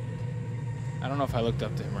 I don't know if I looked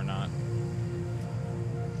up to him or not.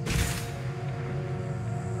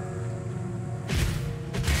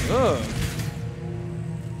 Ugh.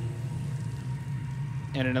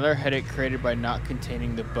 And another headache created by not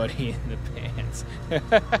containing the buddy in the pants.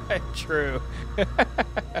 True.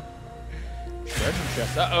 Treasure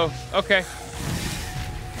chest. Uh-oh. Okay.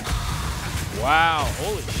 Wow.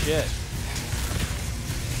 Holy shit.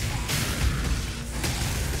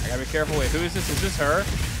 I gotta be careful. Wait, who is this? Is this her?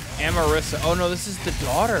 Amarissa. Oh, no, this is the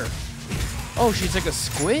daughter. Oh, she's like a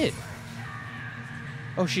squid.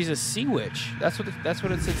 Oh, she's a sea witch. That's what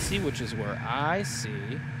it said sea witches were. I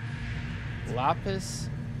see. Lapis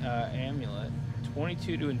amulet.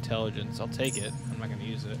 22 to intelligence. I'll take it. I'm not going to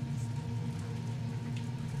use it.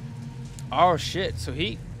 Oh, shit. So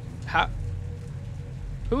who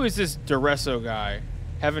is this Duresso guy?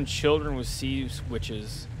 Having children with sea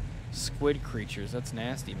witches. Squid creatures. That's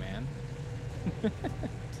nasty, man.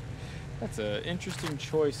 That's an interesting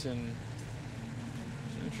choice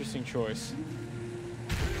interesting choice.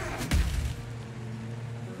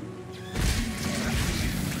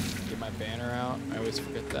 Get my banner out. I always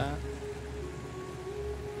forget that.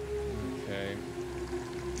 Okay.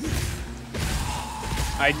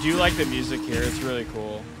 I do like the music here. It's really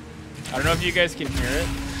cool. I don't know if you guys can hear it.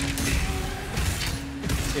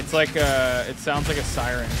 It's like it sounds like a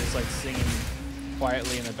siren just like singing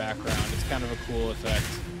quietly in the background. It's kind of a cool effect.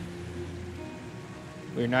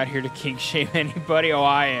 We're not here to kink shame anybody. Oh,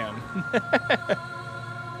 I am.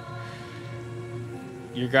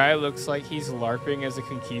 Your guy looks like he's LARPing as a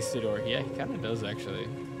conquistador. Yeah, he kind of does, actually.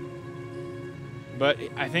 But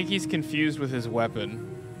I think he's confused with his weapon.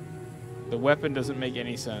 The weapon doesn't make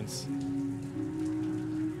any sense.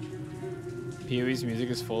 PoE's music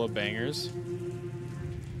is full of bangers.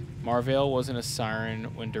 Marvale wasn't a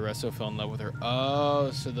siren when Duresso fell in love with her.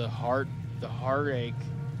 Oh, so the heartache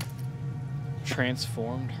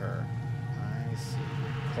transformed her. I see.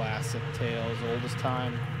 Classic tales, old as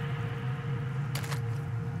time.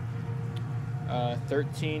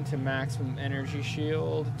 13 to maximum energy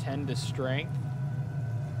shield, 10 to strength.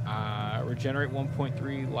 Regenerate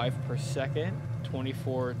 1.3 life per second,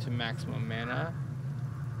 24 to maximum mana.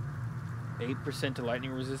 8% to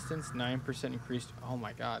lightning resistance, 9% increased. Oh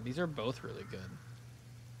my god, these are both really good.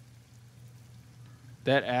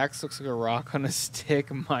 That axe looks like a rock on a stick,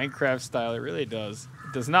 Minecraft style. It really does.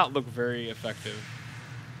 It does not look very effective.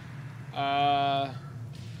 Alright.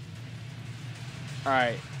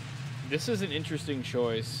 This is an interesting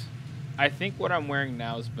choice. I think what I'm wearing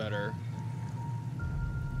now is better.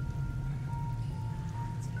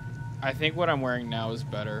 I think what I'm wearing now is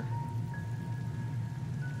better.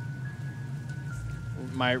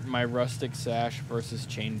 My rustic sash versus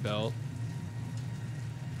chain belt.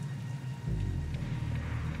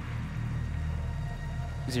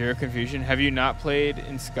 Zero confusion. Have you not played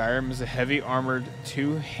in Skyrim as a heavy armored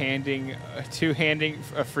two-handing a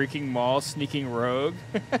freaking maul sneaking rogue?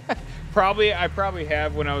 I probably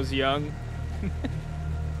have when I was young.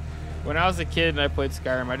 When I was a kid and I played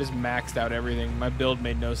Skyrim, I just maxed out everything. My build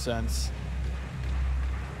made no sense.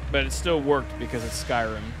 But it still worked because it's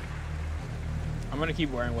Skyrim. I'm going to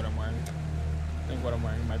keep wearing what I'm wearing. I think what I'm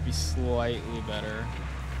wearing might be slightly better.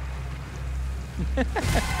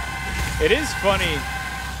 It is funny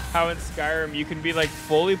how in Skyrim you can be like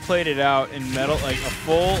fully plated out in metal, like a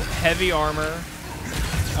full heavy armor,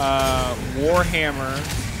 warhammer,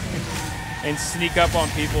 and sneak up on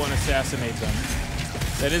people and assassinate them.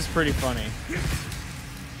 That is pretty funny.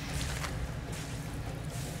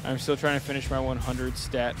 I'm still trying to finish my 100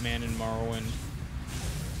 stat man in Morrowind.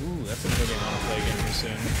 Ooh, that's another game I want to play again here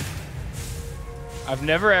soon. I've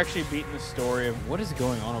never actually beaten the story of what is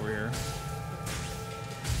going on over here.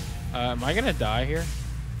 Am I gonna die here?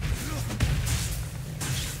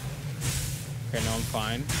 Okay, no, I'm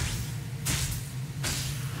fine.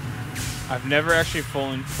 I've never actually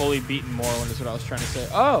fully beaten Morrowind is what I was trying to say.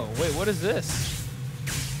 Oh, wait, what is this?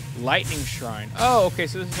 Lightning Shrine. Oh, okay,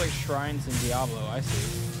 so this is like shrines in Diablo. I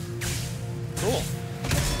see. Cool.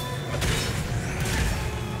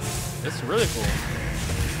 This is really cool.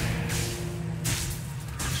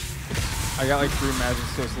 I got like 3 magic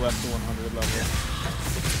skills left to 100 level.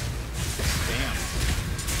 Damn.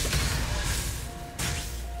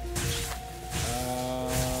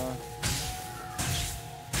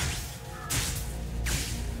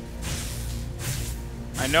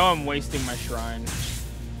 I know I'm wasting my shrine.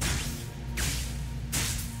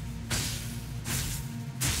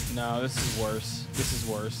 No, this is worse. This is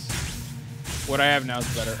worse. What I have now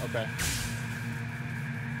is better. Okay.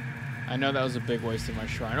 I know that was a big waste of my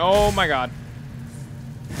shrine. Oh my god.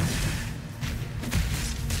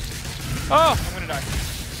 Oh, I'm gonna die.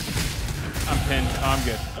 I'm pinned. Oh, I'm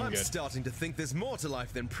good. I'm good. Starting to think there's more to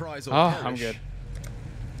life than prize or Oh, perish. I'm good.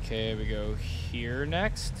 Okay, we go here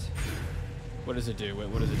next. What does it do? Wait,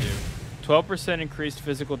 what does it do? 12% increased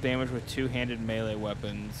physical damage with two-handed melee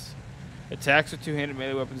weapons. Attacks with two-handed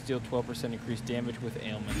melee weapons deal 12% increased damage with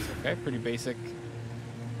ailments. Okay, pretty basic.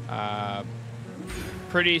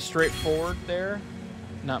 Pretty straightforward there.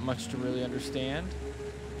 Not much to really understand.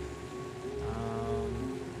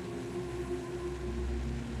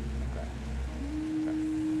 Okay.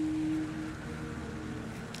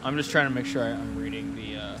 I'm just trying to make sure I'm reading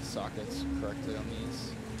the sockets correctly on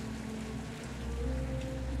these.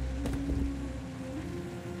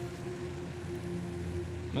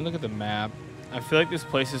 Let me look at the map. I feel like this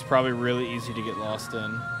place is probably really easy to get lost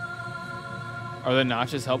in. Are the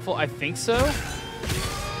notches helpful? I think so.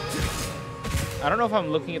 I don't know if I'm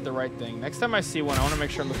looking at the right thing. Next time I see one, I want to make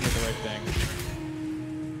sure I'm looking at the right thing.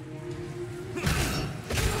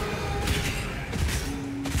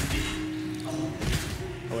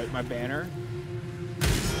 Oh wait, my banner.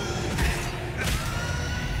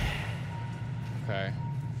 Okay.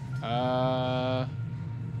 Can I?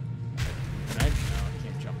 No, I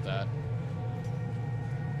can't jump that.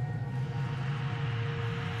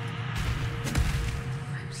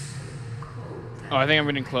 Oh, I think I'm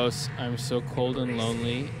getting close. I'm so cold and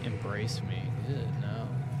lonely. Embrace me. Ew, no.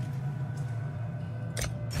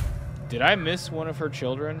 Did I miss one of her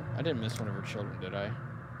children? I didn't miss one of her children, did I?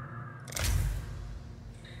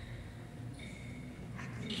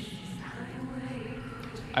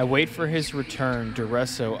 I wait for his return.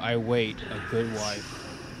 Duresso, I wait. A good wife.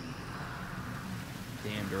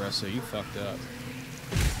 Damn, Duresso, you fucked up.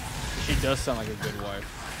 She does sound like a good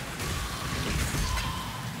wife.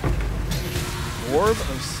 Orb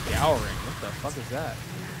of Scouring. What the fuck is that?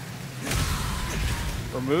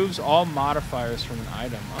 Removes all modifiers from an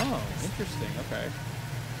item. Oh, interesting. Okay.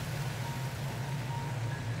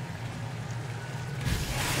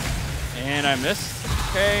 And I missed.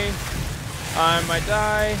 Okay. I might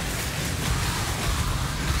die.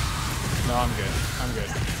 No, I'm good. I'm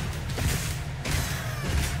good.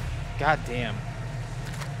 God damn.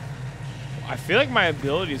 I feel like my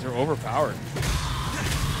abilities are overpowered.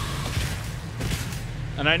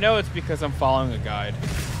 And I know it's because I'm following a guide.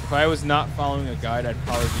 If I was not following a guide, I'd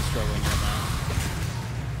probably be struggling right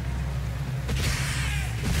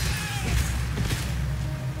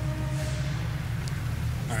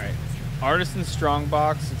now. Alright. Artisan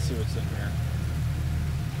Strongbox. Let's see what's in here.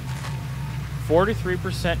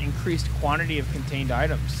 43% increased quantity of contained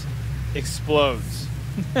items. Explodes.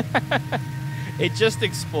 It just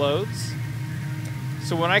explodes.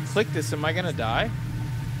 So when I click this, am I gonna die?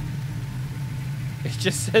 It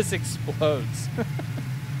just says explodes.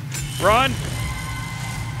 Run!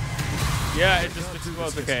 Yeah, it just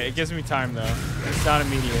explodes. Okay, it gives me time though. It's not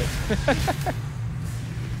immediate.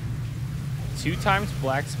 2 times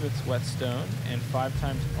blacksmith's whetstone and 5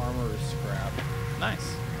 times armorer's scrap.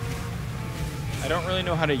 Nice. I don't really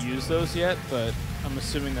know how to use those yet, but I'm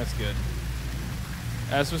assuming that's good.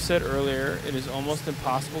 As was said earlier, it is almost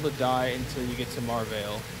impossible to die until you get to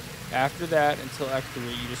Marvale. After that, until Act 3,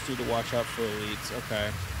 you just need to watch out for elites. Okay.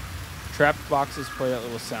 Trapped boxes play that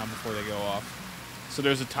little sound before they go off. So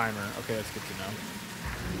there's a timer. Okay, that's good to know.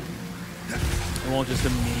 It won't just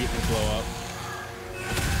immediately blow up.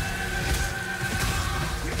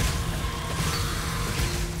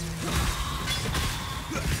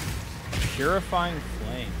 Purifying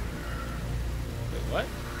Flame. Wait, what?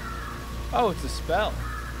 Oh, it's a spell.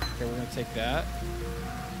 Okay, we're going to take that.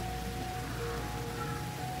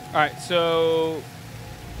 Alright, so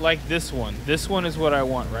like this one. This one is what I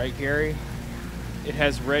want, right, Gary? It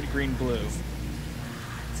has red, green, blue.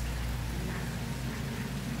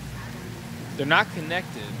 They're not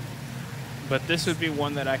connected, but this would be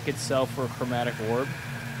one that I could sell for a chromatic orb.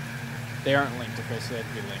 They aren't linked. Okay, so they have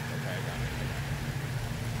to be linked. Okay, I got it.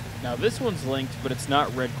 Now this one's linked, but it's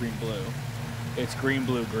not red, green, blue. It's green,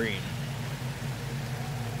 blue, green.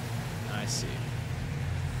 I see.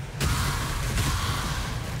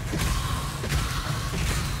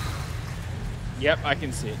 Yep, I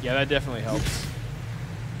can see it. Yeah, that definitely helps.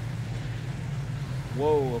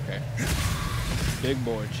 Whoa, okay. Big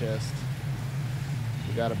boy chest.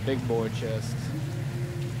 We got a big boy chest.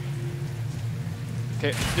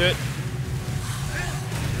 Okay, let's do it.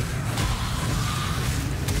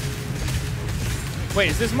 Wait,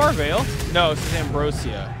 is this Marvale? No, this is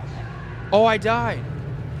Ambrosia. Oh, I died.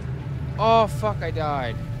 Oh, fuck, I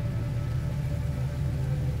died.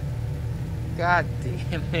 God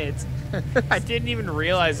damn it. I didn't even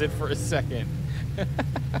realize it for a second.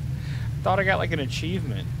 Thought I got like an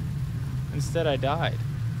achievement. Instead, I died.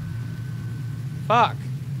 Fuck.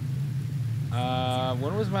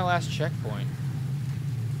 When was my last checkpoint?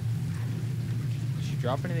 Did she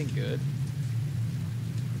drop anything good?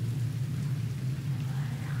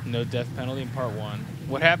 No death penalty in part 1.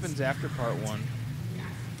 What happens after part 1?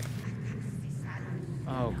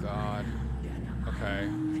 Oh god. Okay.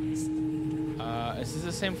 Is this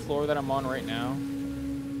the same floor that I'm on right now?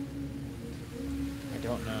 I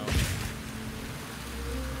don't know.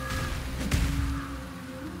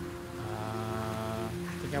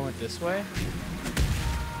 I think I went this way?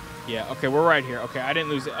 Yeah, okay, we're right here. Okay, I didn't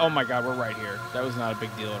lose it. Oh my god, we're right here. That was not a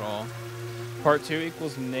big deal at all. Part 2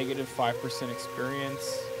 equals negative 5%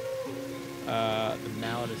 experience. The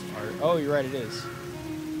mallet is art. Oh, you're right, it is.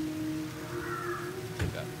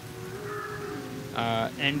 Take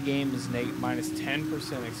that. End game is minus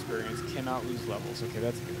 10% experience. Cannot lose levels. Okay,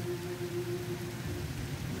 that's good.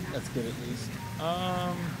 That's good at least.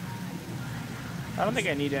 I don't think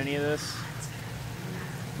I need any of this.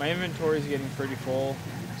 My inventory is getting pretty full,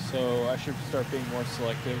 so I should start being more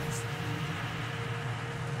selective.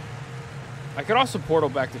 I could also portal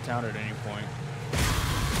back to town at any point.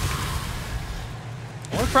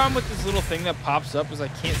 The only problem with this little thing that pops up is I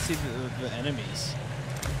can't see the enemies.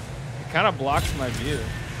 It kind of blocks my view.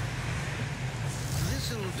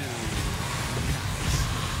 This'll do.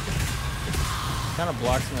 Kind of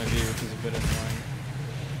blocks my view, which is a bit annoying.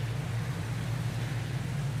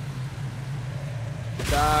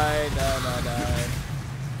 Die.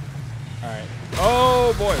 Alright.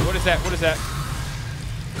 Oh boy, what is that? What is that?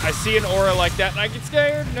 I see an aura like that and I get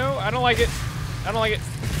scared. No, I don't like it. I don't like it.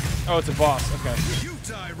 Oh, it's a boss. Okay. You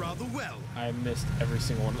die rather well. I missed every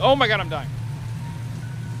single one. Oh my god, I'm dying.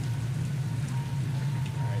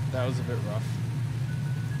 Alright, that was a bit rough.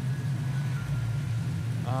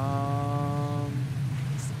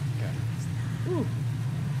 Okay. Whew.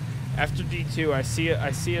 After D2, I see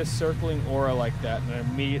a circling aura like that, and I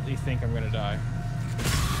immediately think I'm gonna die.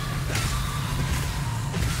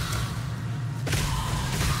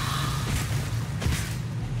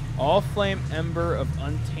 All Flame Ember of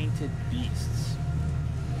Untainted Beasts.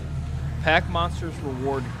 Pack monsters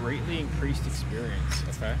reward greatly increased experience.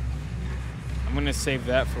 Okay. I'm gonna save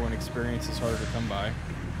that for when experience is harder to come by.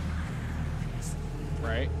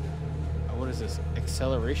 Right? What is this?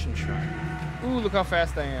 Acceleration Shrine. Ooh, look how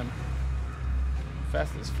fast I am.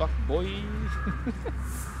 Fast as fuck, boy.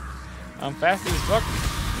 I'm fast as fuck.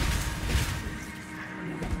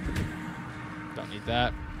 Don't need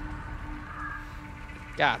that.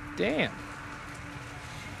 God damn.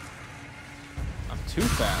 I'm too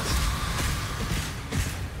fast.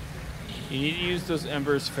 You need to use those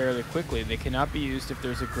embers fairly quickly. They cannot be used if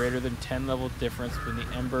there's a greater than 10 level difference between the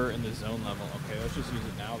ember and the zone level. Okay, let's just use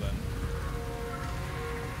it now then.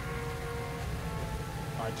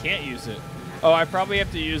 Oh, I can't use it. Oh, I probably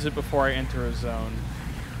have to use it before I enter a zone.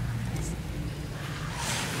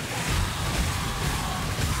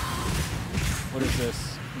 What is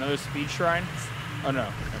this? Another speed shrine? Oh no,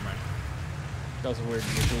 never mind. That was a weird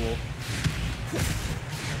visual.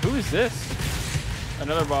 Who is this?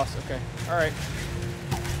 Another boss. Okay. Alright.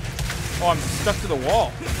 Oh, I'm stuck to the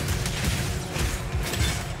wall.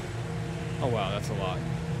 Oh wow, that's a lot.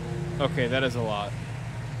 Okay, that is a lot.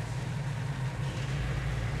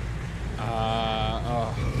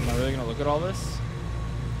 Oh, am I really gonna look at all this?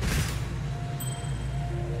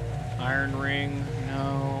 Iron ring,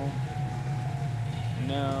 no.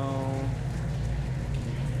 No.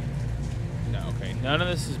 No, okay. None of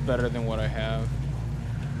this is better than what I have.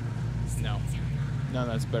 No. None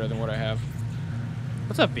of that's better than what I have.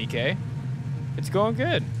 What's up, BK? It's going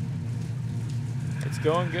good. It's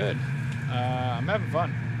going good. I'm having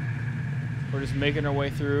fun. We're just making our way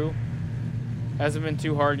through. Hasn't been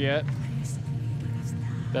too hard yet.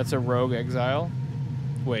 That's a rogue exile.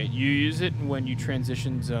 Wait, you use it when you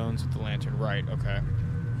transition zones with the lantern. Right, okay.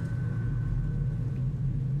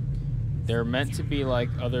 They're meant to be like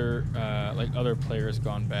other players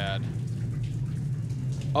gone bad.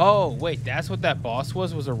 Oh, wait, that's what that boss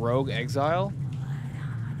was a rogue exile?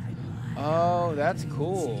 Oh, that's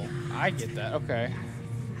cool. I get that. Okay.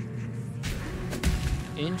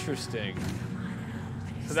 Interesting.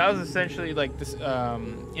 So that was essentially like this,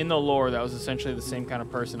 in the lore, that was essentially the same kind of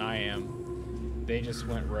person I am. They just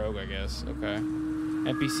went rogue, I guess. Okay.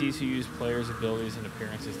 NPCs who use players' abilities and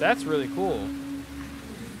appearances. That's really cool.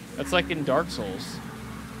 That's like in Dark Souls.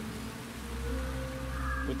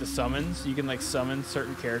 With the summons, you can like summon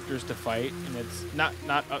certain characters to fight, and it's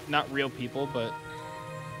not real people, but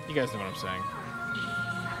you guys know what I'm saying.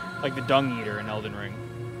 Like the Dung Eater in Elden Ring.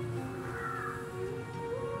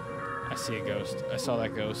 I see a ghost. I saw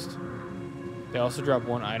that ghost. They also drop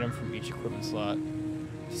one item from each equipment slot.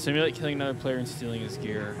 Simulate killing another player and stealing his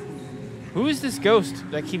gear. Who is this ghost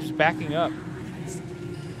that keeps backing up?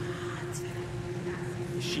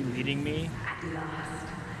 Is she leading me?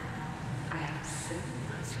 I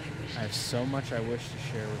have so much I wish to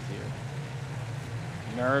share with you.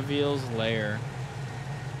 Naravil's lair.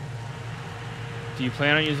 Do you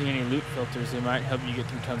plan on using any loot filters? They might help you get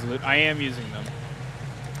through tons of loot. I am using them.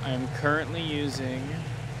 I am currently using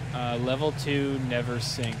level 2 never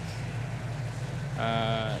sink.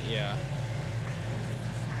 Yeah.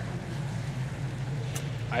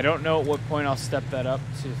 I don't know at what point I'll step that up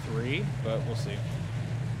to 3, but we'll see.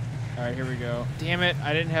 Alright, here we go. Damn it,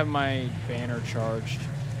 I didn't have my banner charged.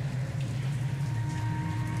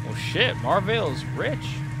 Well, shit, Marvale's rich.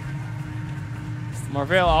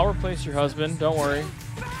 Marvale, I'll replace your husband. Don't worry.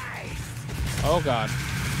 Oh, God.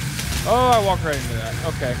 Oh, I walked right into that.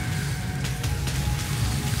 Okay.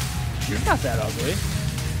 She's not that ugly.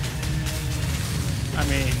 I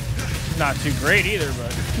mean, she's not too great either,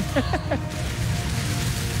 but...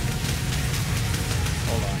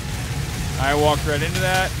 Hold on. I walked right into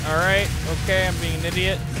that. All right. Okay, I'm being an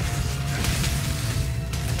idiot.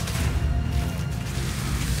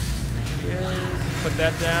 Put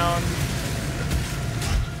that down.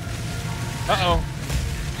 Uh-oh.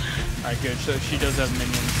 All right, good. So she does have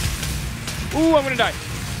minions. Ooh, I'm gonna die.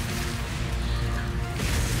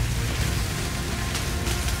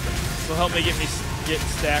 This will help me get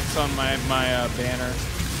stacks on my banner.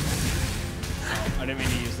 Oh, I didn't mean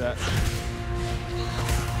to use that.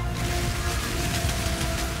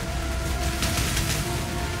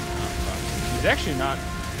 It's actually not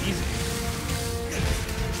easy.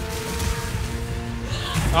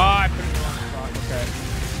 Oh, I put it in the wrong spot. Okay.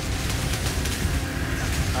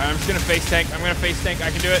 Alright, I'm just gonna face tank. I'm gonna face tank. I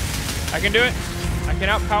can do it. I can do it. I can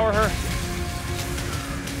outpower her.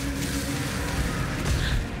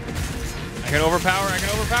 I can overpower. I can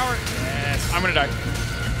overpower. Yes. I'm gonna die.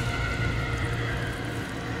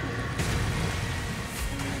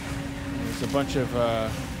 There's a bunch of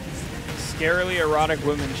scarily erotic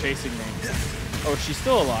women chasing me. Oh, she's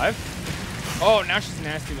still alive. Oh, now she's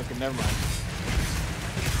nasty looking. Never mind.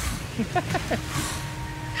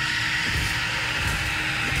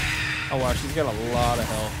 Oh wow, she's got a lot of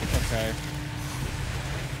health. Okay.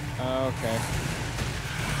 Okay.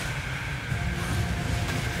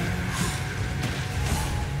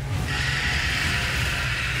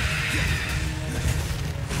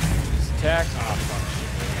 Just attack. Oh fuck.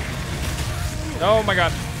 Oh my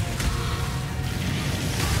god.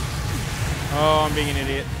 Oh, I'm being an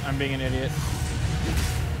idiot. I'm being an idiot.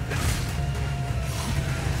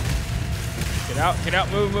 Get out,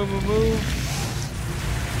 move, move, move, move.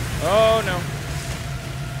 Oh no.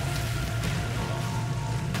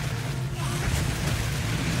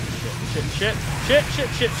 Shit.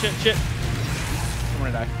 I'm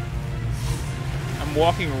gonna die. I'm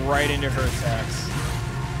walking right into her attacks.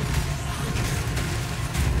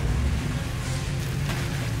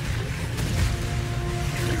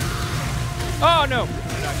 Oh no.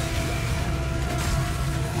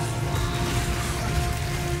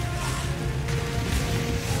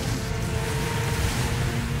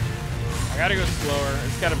 I gotta go slower. I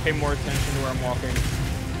just gotta pay more attention to where I'm walking.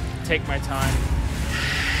 Take my time.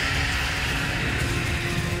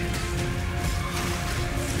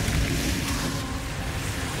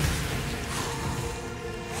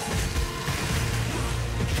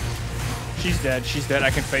 She's dead. She's dead. I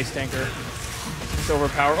can face tank her. It's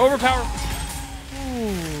overpower. Overpower!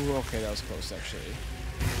 Ooh, okay, that was close actually.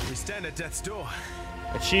 We stand at death's door.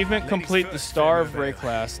 Achievement complete the Star of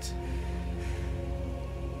Rayclast.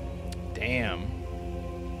 Damn.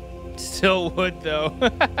 Still would though.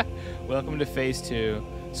 Welcome to phase 2.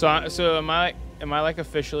 So am I like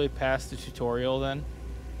officially past the tutorial then?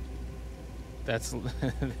 That's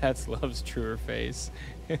Love's truer face.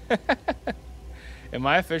 Am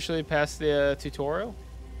I officially past the tutorial?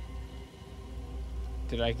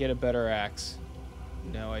 Did I get a better axe?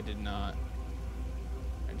 No, I did not.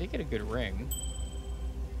 I did get a good ring.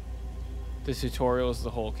 The tutorial is the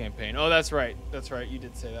whole campaign. Oh, that's right. That's right. You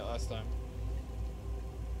did say that last time.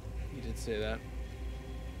 You did say that.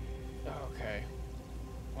 Okay.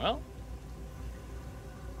 Well.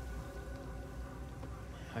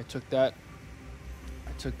 I took that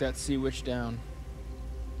sea witch down.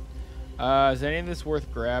 Is any of this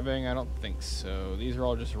worth grabbing? I don't think so. These are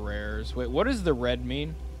all just rares. Wait, what does the red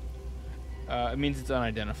mean? It means it's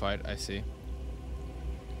unidentified. I see.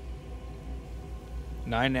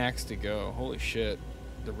 9 acts to go. Holy shit.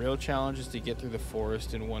 The real challenge is to get through the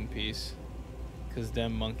forest in one piece. Because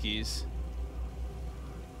them monkeys.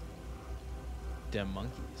 Dem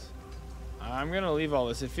monkeys. I'm gonna leave all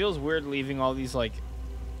this. It feels weird leaving all these like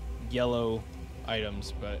yellow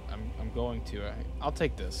items, but I'm going to. I'll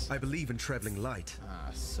take this. I believe in traveling light. Ah,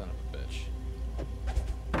 son of a bitch.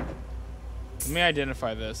 Let me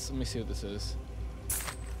identify this. Let me see what this is.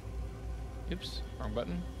 Oops, wrong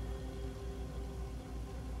button.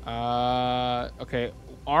 Okay,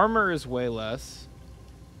 armor is way less,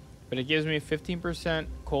 but it gives me 15%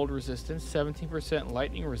 cold resistance, 17%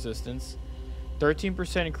 lightning resistance,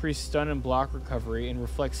 13% increased stun and block recovery, and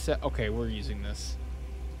reflects set. Okay, we're using this.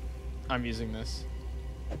 I'm using this.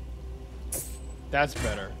 That's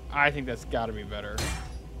better. I think that's got to be better.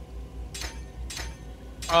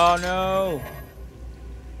 Oh no!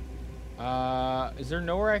 Is there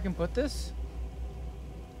nowhere I can put this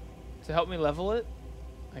to help me level it?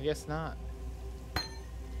 I guess not.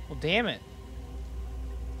 Well, damn it.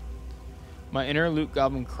 My inner loot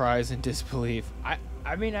goblin cries in disbelief.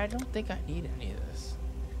 I mean, I don't think I need any of this.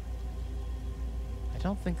 I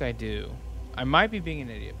don't think I do. I might be being an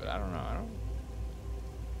idiot, but I don't know.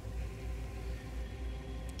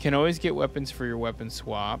 Can always get weapons for your weapon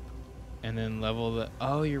swap. And then level the...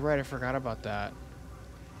 Oh, you're right. I forgot about that.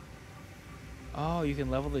 Oh, you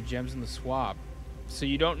can level the gems in the swap. So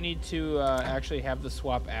you don't need to actually have the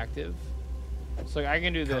swap active. So I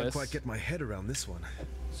can do this. Can't quite get my head around this one.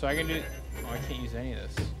 So I can do... Oh, I can't use any of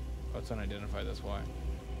this. Oh, it's unidentified. That's why.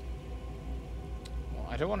 Well,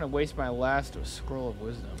 I don't want to waste my last scroll of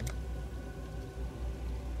wisdom.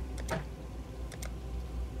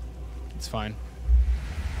 It's fine.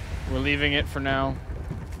 We're leaving it for now.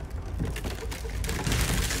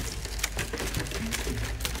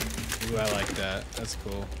 Ooh, I like that. That's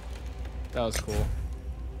cool. That was cool.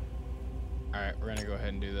 Alright, we're gonna go ahead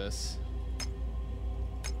and do this.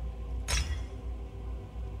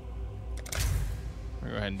 We're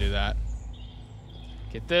gonna go ahead and do that.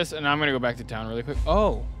 Get this, and I'm gonna go back to town really quick.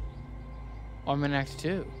 Oh! I'm in Act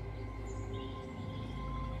 2.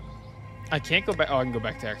 I can't go back. Oh, I can go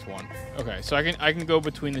back to Act 1. Okay, so I can go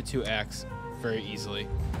between the two acts very easily.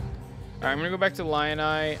 Alright, I'm gonna go back to Lion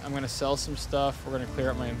Eye. I'm gonna sell some stuff. We're gonna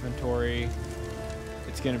clear up my inventory.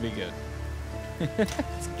 It's gonna be good.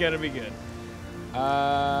 It's gonna be good.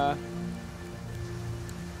 Let me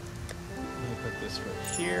put this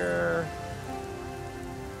right here.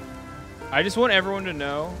 I just want everyone to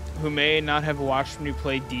know, who may not have watched me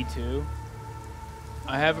play D2,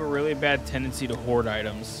 I have a really bad tendency to hoard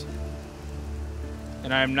items.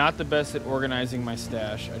 And I am not the best at organizing my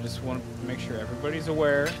stash. I just want to make sure everybody's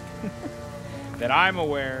aware that I'm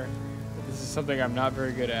aware that this is something I'm not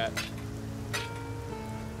very good at.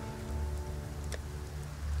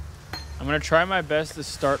 I'm going to try my best to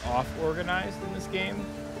start off organized in this game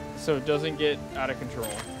so it doesn't get out of control.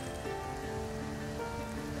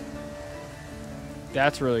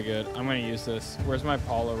 That's really good. I'm going to use this. Where's my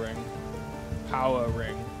Paula ring? Power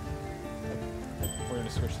ring. We're going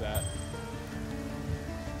to switch that.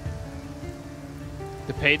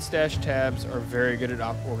 The paid stash tabs are very good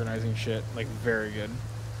at organizing shit. Like, very good.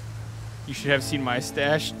 You should have seen my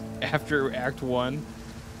stash after Act 1.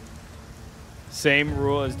 Same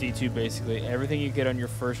rule as D2, basically. Everything you get on your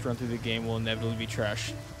first run through the game will inevitably be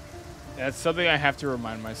trash. That's something I have to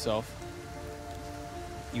remind myself.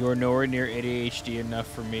 You are nowhere near ADHD enough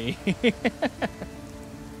for me.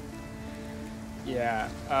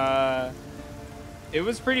 Yeah. It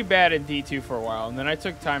was pretty bad in D2 for a while, and then I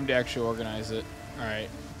took time to actually organize it. Alright.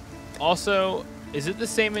 Also, is it the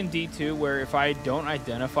same in D2 where if I don't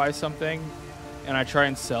identify something and I try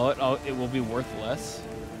and sell it, it will be worth less?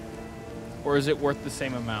 Or is it worth the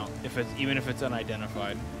same amount, even if it's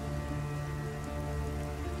unidentified?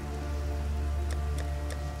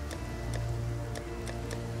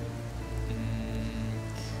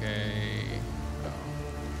 Okay.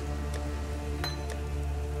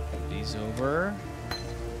 Put these over.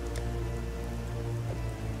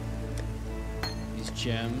 These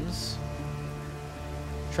gems.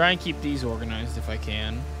 Try and keep these organized if I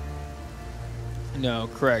can. No,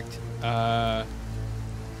 correct.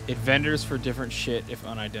 It vendors for different shit if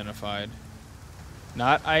unidentified.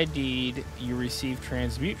 Not ID'd, you receive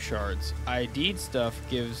transmute shards. ID'd stuff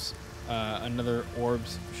gives another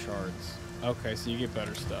orbs shards. Okay, so you get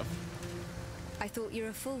better stuff. I thought you were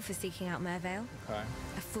a fool for seeking out Mervale. Okay.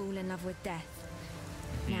 A fool in love with death.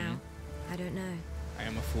 Now, I don't know. I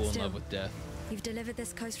am a fool Still, in love with death. You've delivered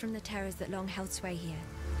this coast from the terrors that long held sway here.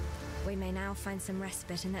 We may now find some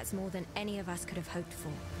respite, and that's more than any of us could have hoped for.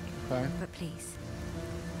 Okay. But please,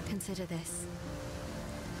 consider this.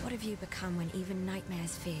 What have you become when even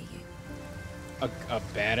nightmares fear you? A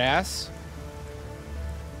badass?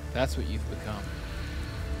 That's what you've become.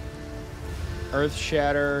 Earth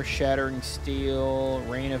Shatter, Shattering Steel,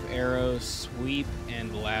 Rain of Arrows, Sweep,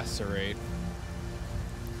 and Lacerate.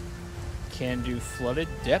 Can do Flooded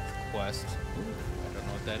Depth Quest. Ooh, I don't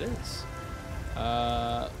know what that is.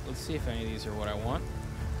 Let's see if any of these are what I want.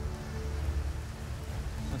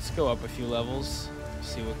 Let's go up a few levels,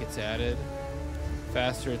 see what gets added.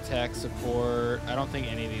 Faster attack support. I don't think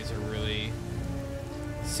any of these are really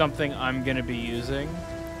something I'm going to be using.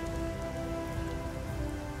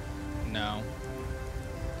 No.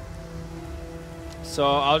 So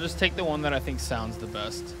I'll just take the one that I think sounds the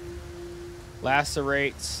best.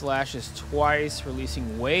 Lacerate slashes twice,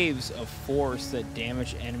 releasing waves of force that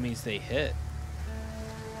damage enemies they hit.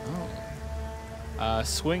 Oh.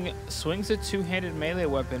 Swings a two-handed melee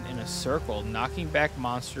weapon in a circle, knocking back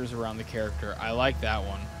monsters around the character. I like that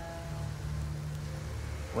one.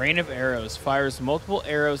 Rain of Arrows fires multiple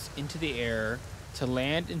arrows into the air to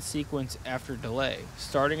land in sequence after delay,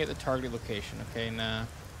 starting at the target location. Okay, nah.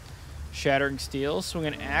 Shattering Steel, swing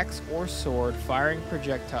an axe or sword, firing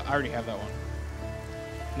projectile. I already have that one.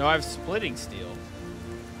 No, I have Splitting Steel.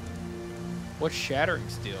 What's Shattering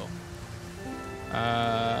Steel?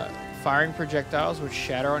 Firing projectiles which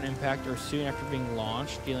shatter on impact or soon after being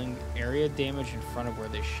launched, dealing area damage in front of where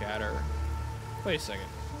they shatter. Wait a second.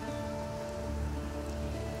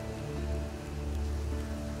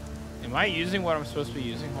 Am I using what I'm supposed to be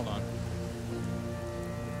using? Hold on.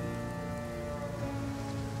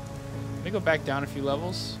 Let me go back down a few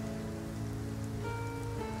levels.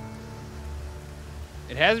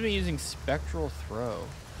 It has me using Spectral Throw.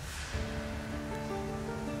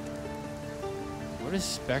 What is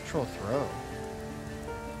Spectral Throw?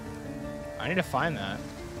 I need to find that.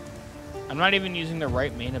 I'm not even using the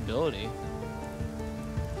right main ability.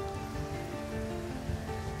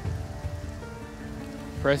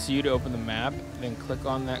 Press U to open the map, then click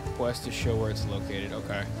on that quest to show where it's located.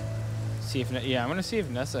 Okay. See if yeah, I'm gonna see if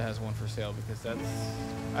Nessa has one for sale because that's.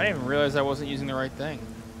 I didn't even realize I wasn't using the right thing.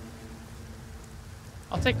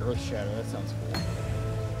 I'll take Earth Shadow. That sounds cool.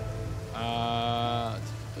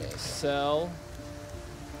 Sell.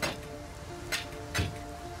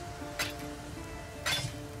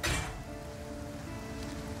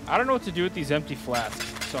 I don't know what to do with these empty flasks,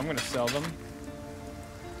 so I'm gonna sell them.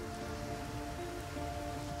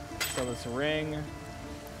 Sell this ring.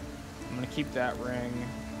 I'm gonna keep that ring.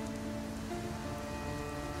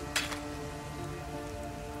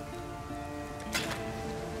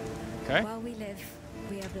 Okay. While we live,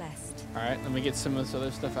 we are blessed. All right, let me get some of this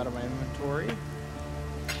other stuff out of my inventory. All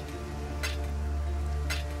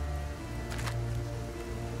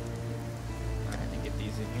right, let me get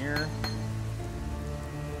these in here.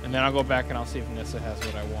 And then I'll go back and I'll see if Nissa has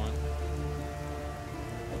what I want.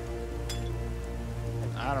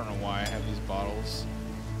 I don't know why I have these bottles.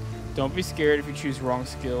 Don't be scared if you choose wrong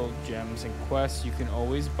skill gems and quests. You can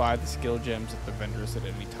always buy the skill gems at the vendors at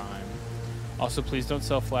any time. Also, please don't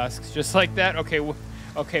sell flasks just like that. Okay,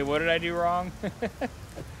 okay, what did I do wrong?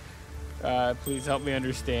 Please help me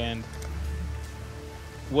understand.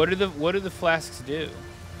 What do the flasks do?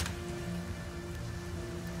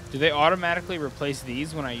 Do they automatically replace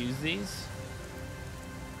these when I use these?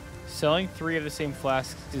 Selling 3 of the same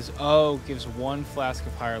flasks gives 1 flask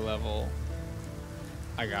of higher level.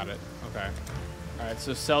 I got it. Okay. All right,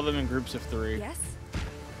 so sell them in groups of 3. Yes.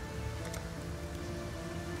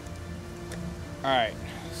 All right.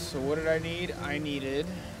 So what did I need?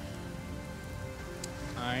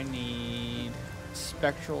 I need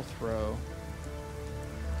Spectral Throw.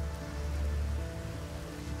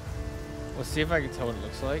 Let's see if I can tell what it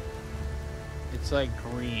looks like. It's like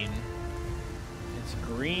green. It's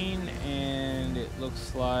green and it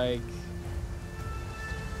looks like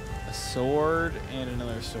a sword and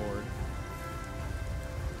another sword.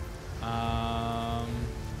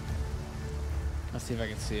 Let's see if I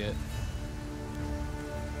can see it.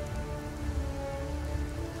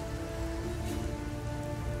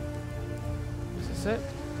 Is this it?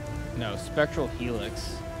 No, Spectral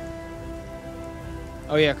Helix.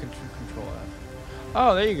 Oh yeah, Control F.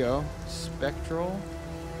 Oh, there you go. Spectral.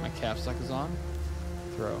 My caps lock is on.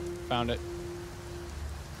 Throw. Found it.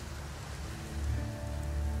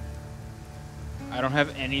 I don't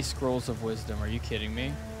have any scrolls of wisdom. Are you kidding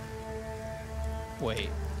me? Wait.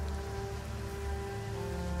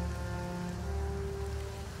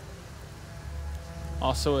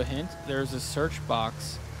 Also a hint, there's a search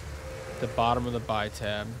box at the bottom of the buy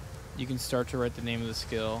tab. You can start to write the name of the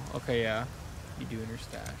skill. Okay, yeah. You do in your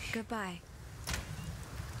stash. Goodbye.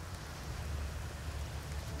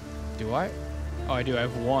 Do I? Oh, I do. I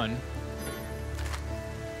have 1.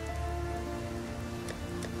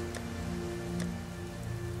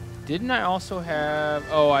 Didn't I also have...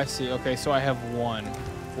 Oh, I see. Okay, so I have one.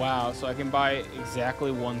 Wow, so I can buy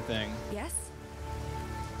exactly one thing. Yes?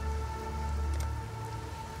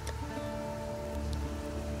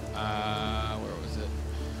 Where was it?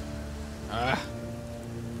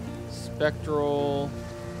 Spectral...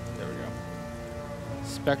 There we go.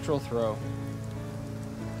 Spectral throw.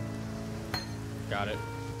 Got it.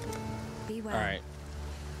 Be well. Alright.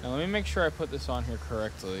 Now let me make sure I put this on here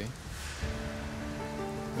correctly.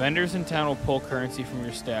 Vendors in town will pull currency from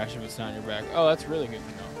your stash if it's not in your bag. Oh, that's really good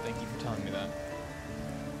to know. Thank you for telling me that.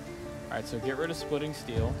 Alright, so get rid of splitting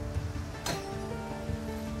steel.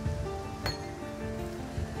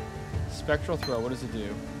 Spectral throw, what does it do?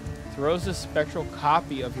 Throws a spectral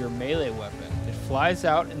copy of your melee weapon. It flies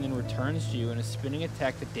out and then returns to you in a spinning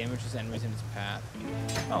attack that damages enemies in its path.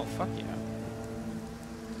 Oh, fuck yeah.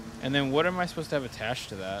 And then what am I supposed to have attached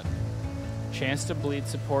to that? Chance to bleed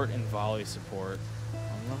support and volley support.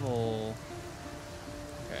 I'm level...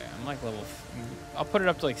 Okay, I'm like level... I'll put it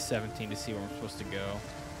up to like 17 to see where I'm supposed to go.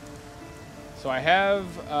 So I have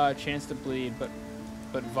chance to bleed,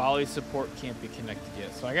 but volley support can't be connected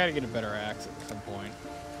yet. So I gotta get a better axe at some point.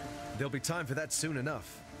 There'll be time for that soon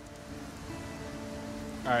enough.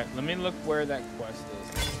 Alright, let me look where that quest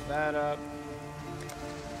is. Pick that up.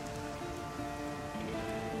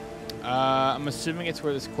 I'm assuming it's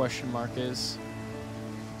where this question mark is.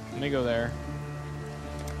 Let me go there.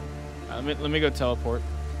 Let me go teleport.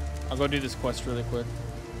 I'll go do this quest really quick.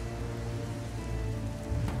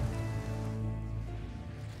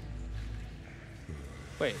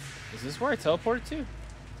 Wait, is this where I teleported to?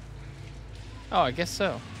 Oh, I guess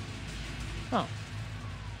so. Oh.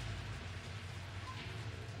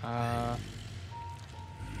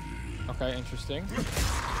 Okay, interesting.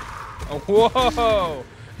 Oh, whoa!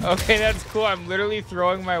 Okay, that's cool. I'm literally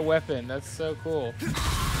throwing my weapon. That's so cool.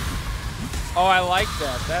 Oh, I like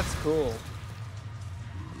that. That's cool.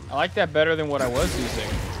 I like that better than what I was using.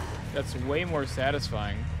 That's way more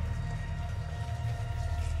satisfying.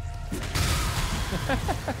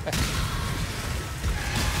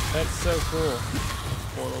 That's so cool.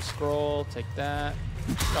 Portal scroll, take that.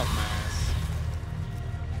 Oh, nice.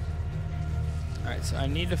 Alright, so I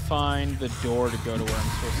need to find the door to go to where I'm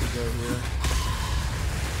supposed to go here.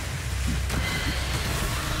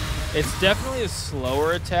 It's definitely a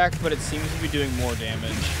slower attack, but it seems to be doing more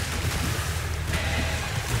damage.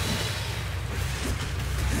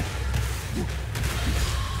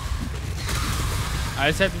 I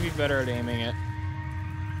just have to be better at aiming it.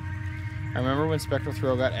 I remember when Spectral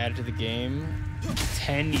Throw got added to the game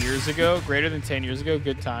 10 years ago, greater than 10 years ago,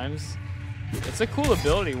 good times. It's a cool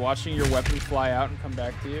ability, watching your weapon fly out and come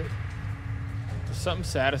back to you. There's something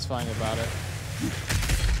satisfying about it.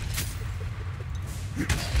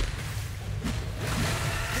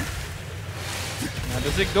 Now,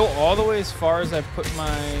 does it go all the way as far as I put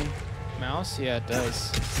my mouse? Yeah, it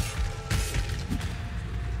does.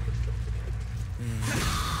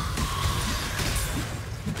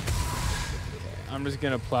 I'm just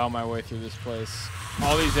gonna plow my way through this place.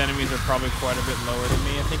 All these enemies are probably quite a bit lower than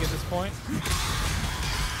me, I think, at this point.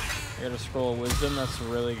 I got a scroll of wisdom. That's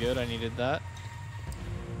really good. I needed that.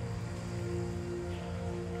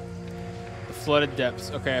 The flooded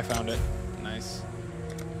depths. Okay, I found it. Nice.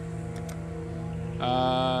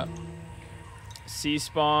 Sea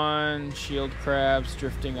spawn, shield crabs,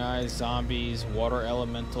 drifting eyes, zombies, water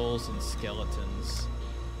elementals, and skeletons.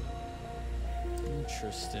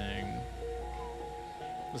 Interesting.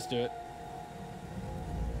 Let's do it.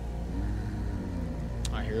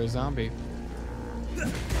 I hear a zombie.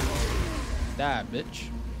 Die, bitch.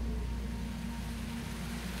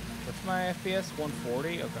 What's my FPS?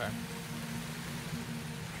 140? Okay.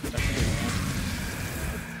 That's good,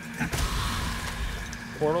 man.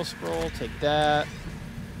 Portal scroll, take that.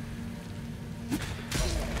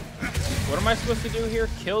 What am I supposed to do here?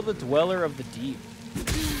 Kill the Dweller of the Deep.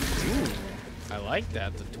 Ooh, I like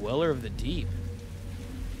that. The Dweller of the Deep.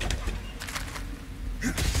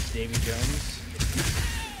 Davy Jones.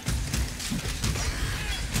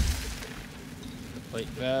 The plate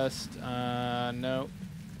vest. No.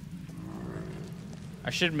 I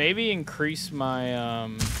should maybe increase my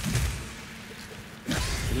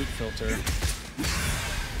loot filter.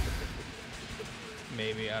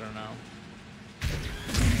 Maybe, I don't know.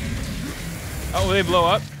 Oh, will they blow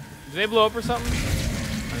up? Do they blow up or something?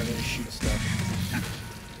 Or do they just shoot stuff?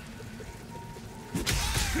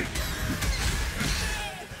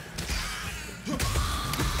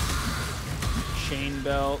 Chain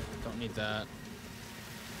belt. Don't need that.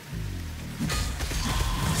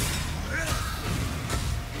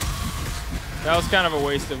 That was kind of a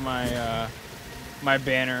waste of my my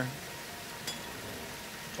banner.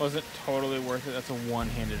 Wasn't totally worth it. That's a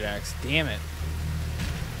one-handed axe. Damn it.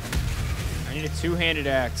 I need a two-handed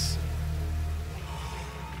axe.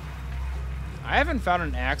 I haven't found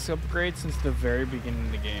an axe upgrade since the very beginning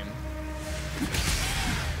of the game.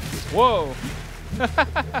 Whoa! The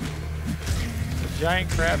giant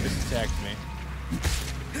crab just attacked me.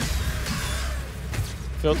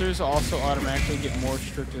 Filters also automatically get more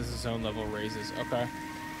strict as the zone level raises. Okay.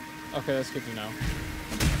 Okay, that's good to know.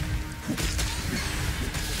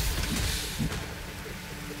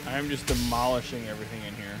 I am just demolishing everything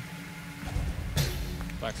in here.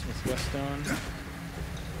 Blacksmith Whetstone.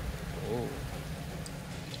 Oh.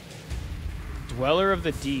 Dweller of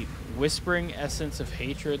the Deep. Whispering essence of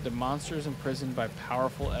hatred. The monster is imprisoned by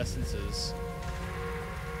powerful essences.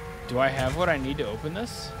 Do I have what I need to open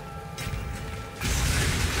this?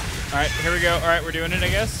 Alright, here we go. Alright, we're doing it, I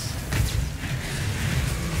guess.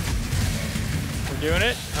 We're doing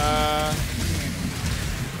it.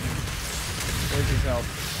 Where's his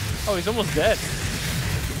health? Oh, he's almost dead.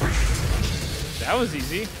 That was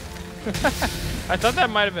easy. I thought that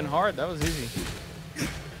might have been hard. That was easy.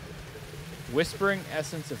 Whispering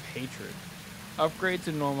Essence of Hatred. Upgrades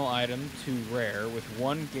a normal item to rare with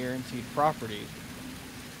one guaranteed property.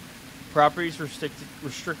 Properties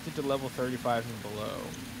restricted to level 35 and below.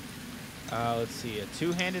 Let's see. A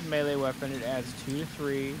two-handed melee weapon. It adds 2 to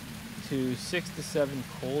 3 to 6 to 7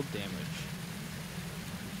 cold damage.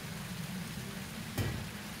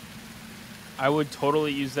 I would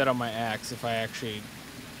totally use that on my axe if I actually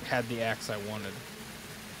had the axe I wanted.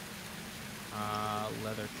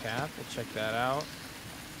 Leather cap. We'll check that out.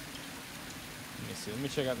 Let me see. Let me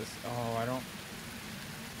check out this. Oh, I don't...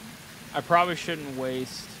 I probably shouldn't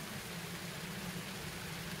waste...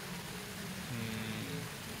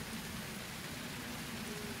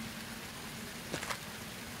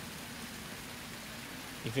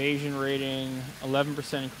 Evasion rating,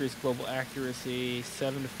 11% increased global accuracy,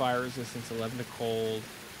 7 to fire resistance, 11 to cold.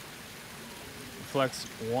 Reflects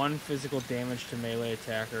 1 physical damage to melee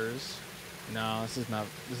attackers. No, this is not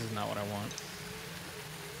what I want.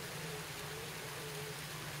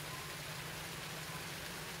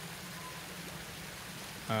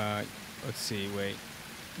 Let's see, wait.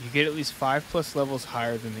 You get at least 5+ levels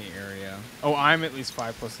higher than the area. Oh, I'm at least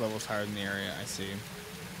 5+ levels higher than the area, I see.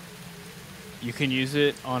 You can use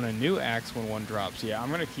it on a new axe when one drops. Yeah, I'm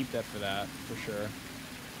going to keep that for that, for sure.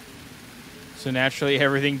 So naturally,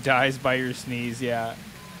 everything dies by your sneeze, yeah.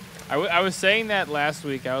 I was saying that last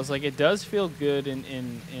week. I was like, it does feel good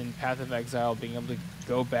in Path of Exile being able to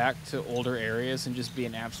go back to older areas and just be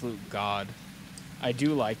an absolute god. I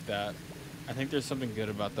do like that. I think there's something good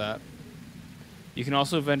about that. You can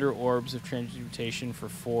also vendor orbs of transmutation for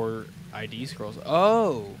 4 ID scrolls.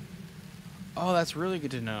 Oh! Oh, that's really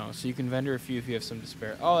good to know. So you can vendor a few if you have some to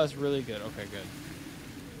spare. Oh, that's really good. Okay,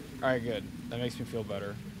 good. Alright, good. That makes me feel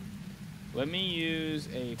better. Let me use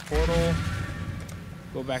a portal.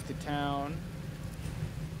 Go back to town.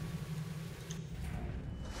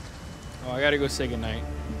 Oh, I gotta go say goodnight.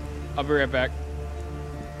 I'll be right back.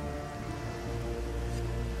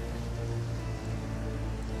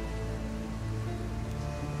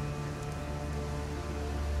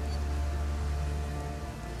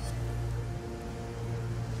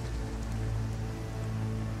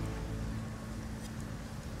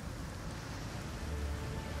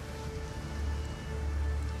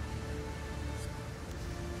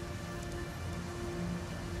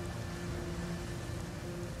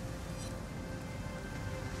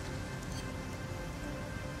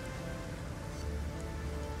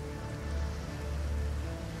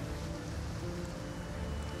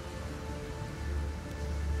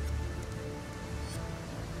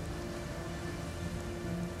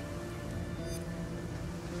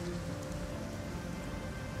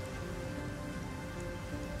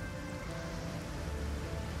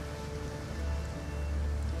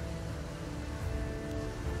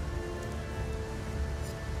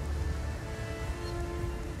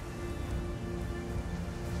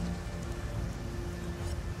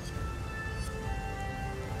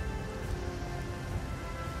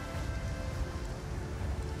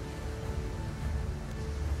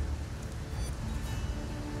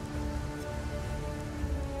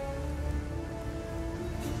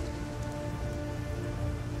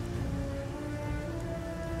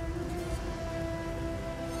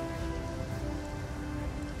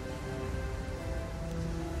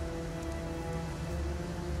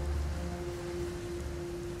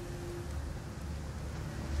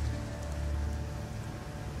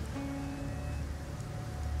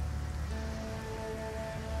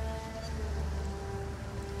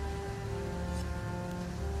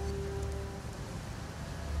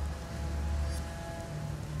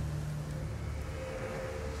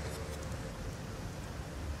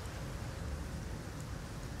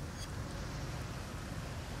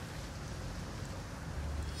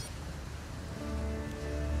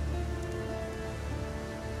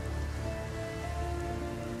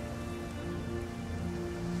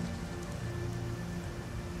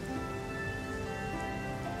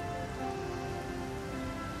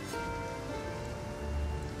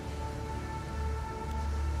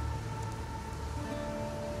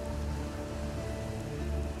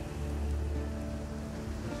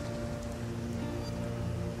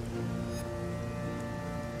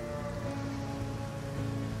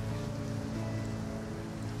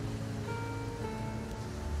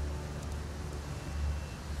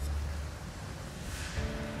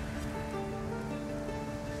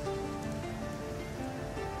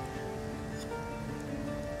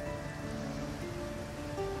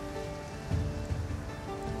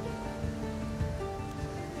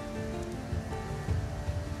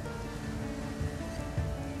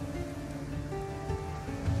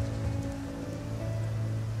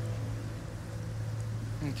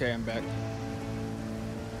 Okay, I'm back.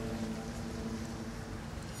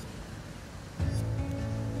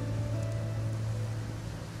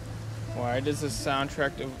 Why does the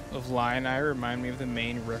soundtrack of Lion Eye remind me of the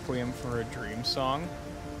main Requiem for a Dream song?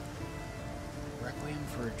 Requiem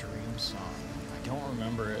for a Dream song. I don't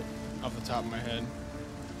remember it off the top of my head.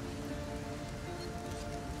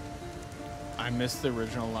 I missed the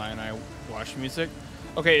original Lion Eye watch music.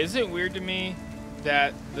 Okay, is it weird to me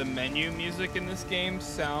that the menu music in this game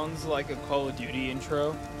sounds like a Call of Duty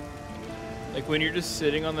intro? Like when you're just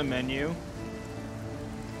sitting on the menu.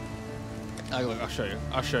 Look, I'll show you.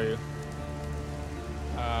 I'll show you.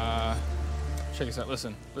 Check this out.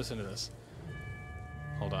 Listen to this.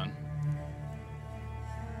 Hold on.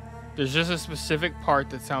 There's just a specific part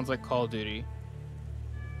that sounds like Call of Duty.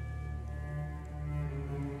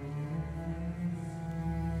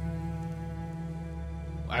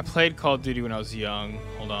 I played Call of Duty when I was young.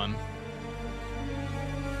 Hold on.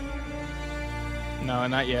 No,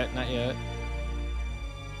 not yet. Not yet.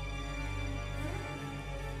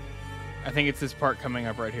 I think it's this part coming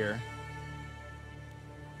up right here.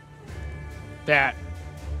 That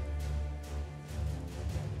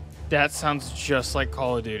sounds just like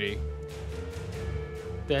Call of Duty.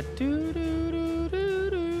 That doo doo doo doo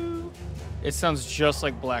doo. It sounds just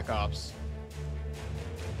like Black Ops.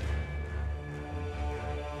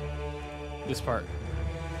 This part.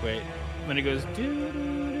 Wait. When it goes doo doo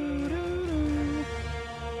doo doo doo.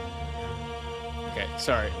 Okay,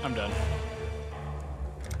 sorry, I'm done.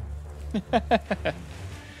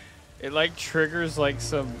 It like triggers like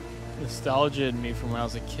some nostalgia in me from when I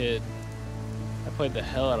was a kid. I played the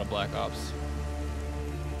hell out of Black Ops.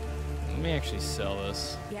 Let me actually sell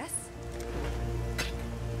this. Yes?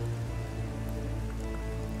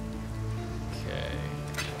 Okay.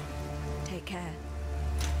 Take care.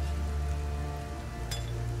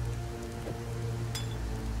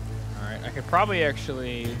 Alright, I could probably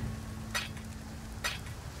actually...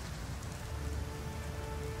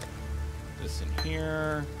 this in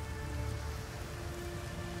here.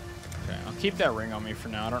 Okay, I'll keep that ring on me for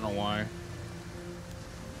now. I don't know why.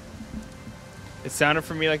 It sounded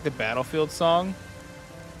for me like the Battlefield song.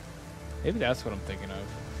 Maybe that's what I'm thinking of.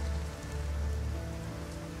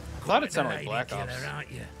 I thought it sounded like Black Ops. Killer,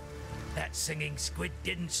 aren't you? That singing squid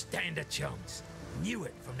didn't stand a chance. Knew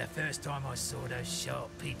it from the first time I saw those sharp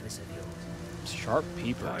peepers of yours. Sharp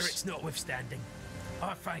peepers. Pirates notwithstanding,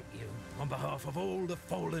 I thank you on behalf of all the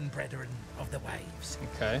fallen brethren of the waves.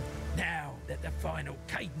 Okay. Now that the final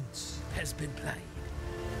cadence has been played,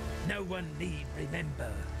 no one need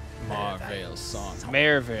remember Merveil's song.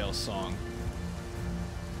 Merveil's song.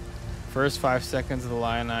 First 5 seconds of the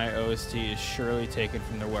Lion Eye OST is surely taken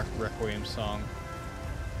from the Requiem song.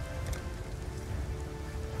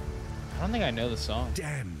 I don't think I know the song.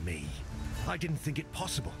 Damn me. I didn't think it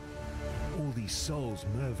possible. All these souls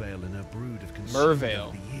Merveil and her brood have consumed Merveil,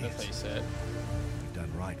 over the years. that's what you said. You've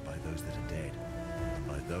done right by those that are dead,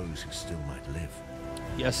 by those who still might live.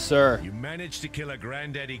 Yes, sir. You managed to kill a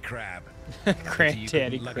granddaddy crab.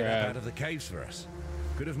 Granddaddy Lug it up out crab. of the caves for us.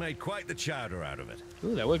 Could have made quite the chowder out of it.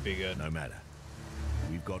 Ooh, that would be good. No matter.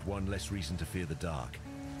 We've got one less reason to fear the dark,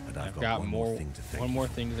 and I've got one more more thing to thank one you more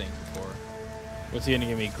for. thing to thank you for. What's he gonna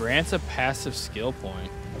give me? Grants a passive skill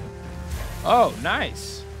point. Oh,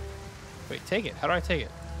 nice. Wait, take it. How do I take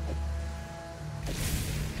it?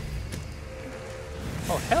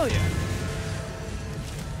 Oh, hell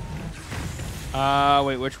yeah.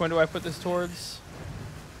 Wait, which one do I put this towards?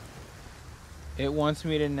 It wants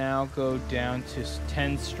me to now go down to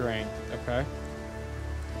 10 strength. Okay.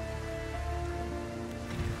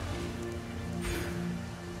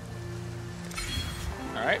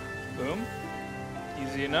 Alright, boom.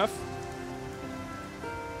 Easy enough.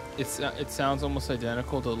 It sounds almost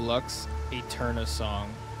identical to Lux Eterna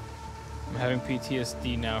song. I'm having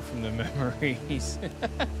PTSD now from the memories.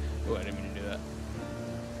 Oh, I didn't mean to do that.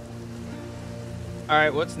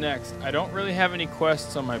 Alright, what's next? I don't really have any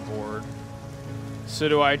quests on my board. So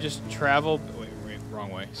do I just travel... Wait,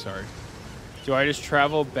 wrong way. Sorry. Do I just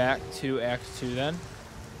travel back to Act 2 then?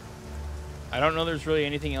 I don't know there's really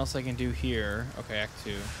anything else I can do here. Okay, Act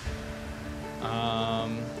 2.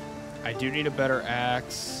 I do need a better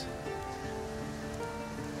axe.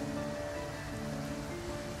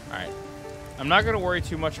 Alright. I'm not going to worry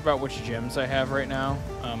too much about which gems I have right now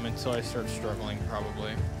until I start struggling,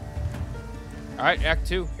 probably. Alright, Act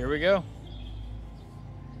 2. Here we go.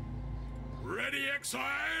 Ready,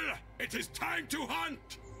 Exile? It is time to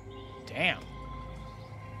hunt! Damn.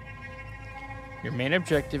 Your main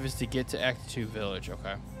objective is to get to Act 2 Village,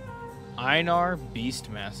 okay. Einar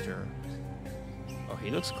Beastmaster. Oh, he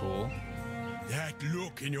looks cool. That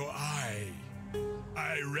look in your eye.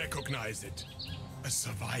 I recognize it. A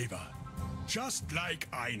survivor. Just like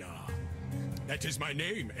Einar. That is my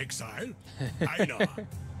name, Exile. Einar.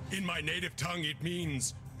 In my native tongue, it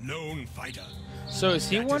means lone fighter. So is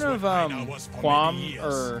he That one is of what Einar was for Quam many years.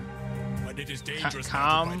 or But it is dangerous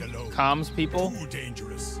now to fight alone. Com's people? Too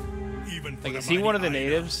dangerous. Even for Like, the is he one of the mighty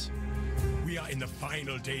natives? Einar. We are in the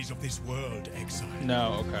final days of this world, Exile.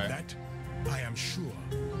 No, okay. That I am sure.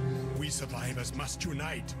 We survivors must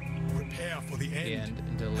unite, prepare for the end,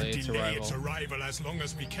 And delay its its arrival as long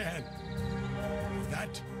as we can. For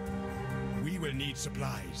that, we will need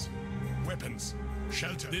supplies, weapons,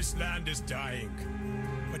 shelter. This land is dying,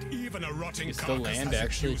 but even a rotting Is the carcass land has its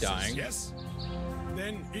actually uses, dying? Yes.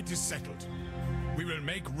 Then it is settled. We will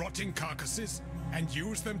make rotting carcasses and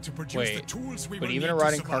use them to produce the Wait, tools we but will even need a to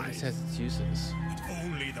rotting survive. carcass has its uses. But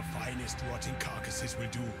only the finest rotting carcasses will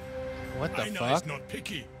do. What the Einar fuck? is not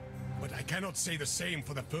picky, but I cannot say the same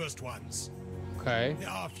for the first ones. Okay. There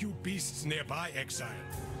are a few beasts nearby, Exile.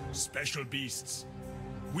 Special beasts.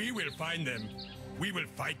 We will find them. We will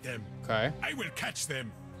fight them. Okay. I will catch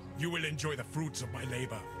them. You will enjoy the fruits of my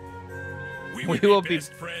labor. We will be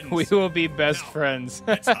best friends. We will be best Now, friends.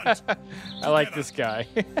 let's hunt. I like Together. this guy.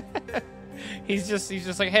 he's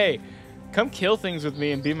just like, hey, come kill things with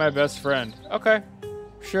me and be my best friend. Okay,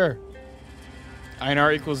 sure.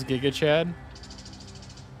 Einar equals Giga Chad.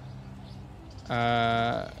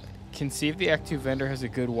 Can see if the Act 2 vendor has a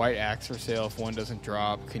good white axe for sale if one doesn't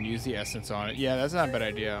drop. Can use the essence on it. Yeah, that's not a bad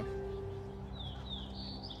idea.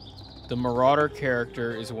 The Marauder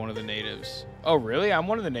character is one of the natives. Oh, really? I'm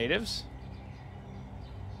one of the natives?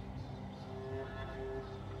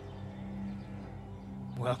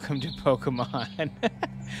 Welcome to Pokemon.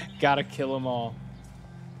 Gotta kill them all.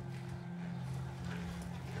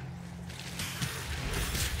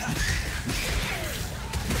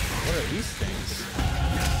 What are these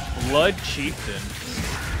things? Blood Chieftain.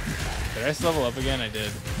 Did I just level up again? I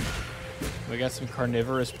did. We got some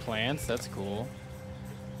carnivorous plants. That's cool.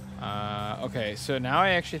 Okay, so now I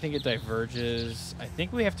actually think it diverges. I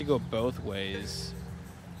think we have to go both ways.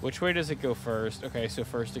 Which way does it go first? Okay, so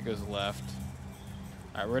first it goes left.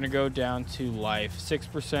 Alright, we're going to go down to life.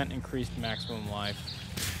 6% increased maximum life.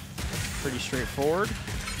 Pretty straightforward.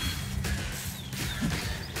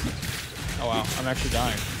 Oh wow, I'm actually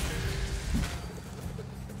dying.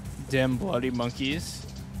 Dim bloody monkeys.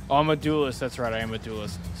 Oh, I'm a duelist. That's right, I am a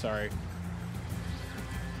duelist. Sorry.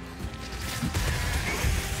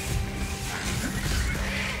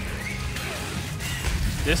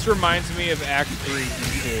 This reminds me of Act 3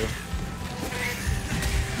 too.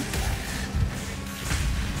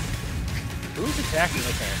 Who's attacking?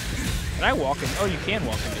 Okay. Can I walk in? Oh, you can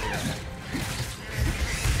walk into here.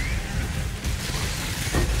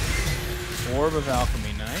 Orb of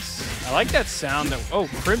Alchemy, nice. I like that sound that. Oh,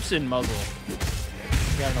 Crimson Muzzle.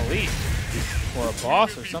 You got an elite. Or a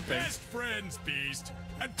boss or something. Best friends, Beast,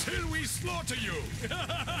 until we slaughter you.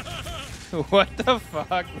 What the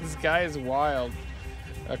fuck? This guy is wild.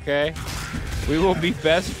 Okay. We will be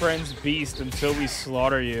best friends, Beast, until we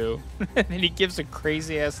slaughter you. And then he gives a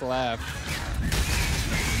crazy ass laugh.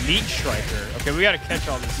 Meat Striker. Okay, we gotta catch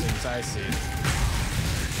all these things. I see.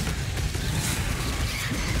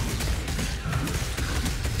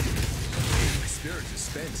 My spirit is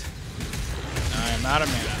spent. I am out of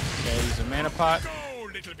mana. Okay, use a mana pot. Go,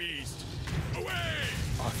 little beast. Away.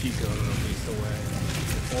 Off you go, little beast,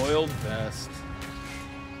 away. Oiled vest.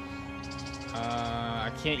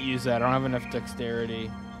 I can't use that. I don't have enough dexterity.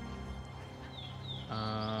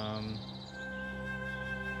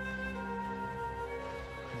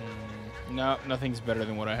 No, nothing's better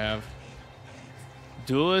than what I have.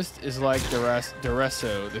 Duelist is like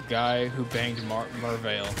Duresso, the guy who banged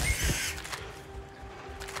Mervale.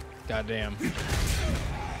 Goddamn.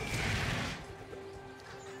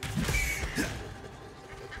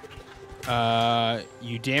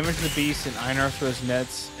 You damage the beast and Einar throws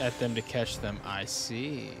nets at them to catch them. I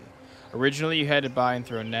see. Originally you had to buy and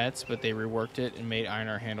throw nets, but they reworked it and made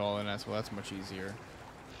Einar handle all the nets. Well, that's much easier.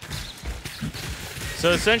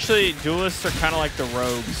 So essentially, duelists are kind of like the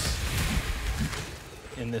rogues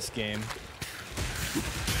in this game.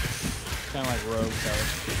 Kind of like rogues,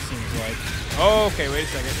 it seems like. Oh, okay, wait a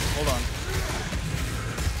second. Hold on.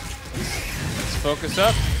 Let's focus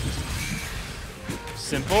up.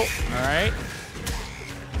 Simple. All right.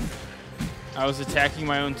 I was attacking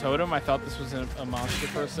my own totem. I thought this was a monster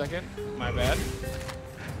for a second. My bad.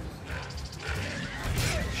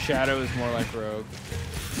 Shadow is more like rogue.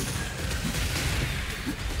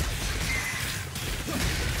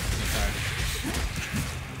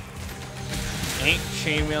 Ain't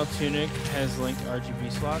Chainmail Tunic has linked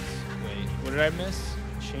RGB slots? Wait, what did I miss?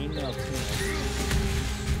 Chainmail tunic.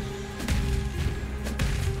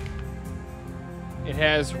 It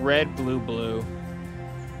has red, blue, blue.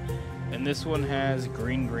 And this one has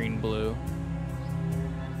green, green, blue.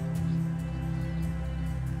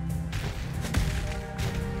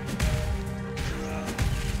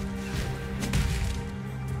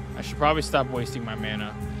 I should probably stop wasting my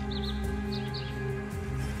mana.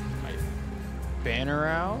 My banner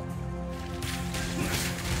out.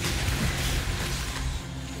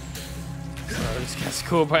 Bro, this guy's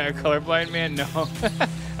cool by a colorblind man? No.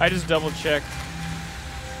 I just double checked.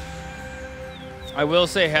 I will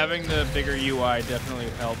say having the bigger UI definitely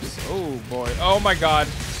helps. Oh boy. Oh my god.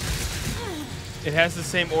 It has the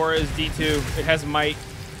same aura as D2. It has might.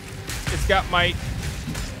 It's got might.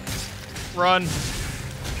 Run.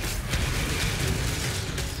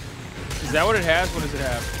 Is that what it has? What does it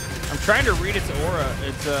have? I'm trying to read its aura.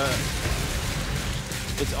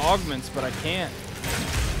 It's augments, but I can't.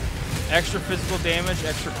 Extra physical damage,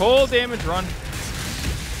 extra cold damage, run.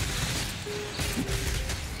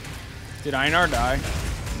 Did Einar die?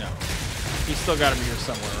 No. He's still got to be here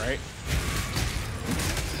somewhere, right?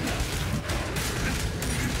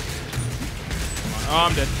 Come on. Oh,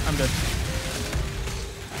 I'm dead. I'm dead.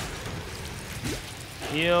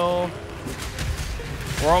 Heal.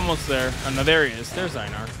 We're almost there. Oh, no, there he is. There's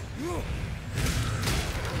Einar. I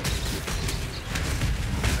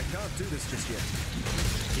can't do this just yet.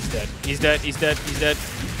 He's dead. He's dead. He's dead. He's dead.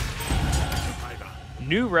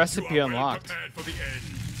 New recipe unlocked. For the end.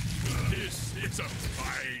 This is a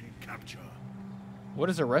fine capture. What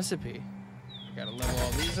is a recipe? I gotta level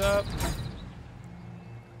all these up.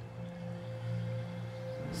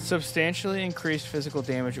 Substantially increased physical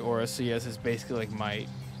damage aura. So yes, it's basically like might.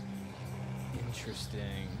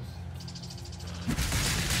 Interesting.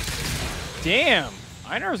 Damn!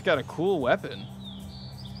 Einar's got a cool weapon.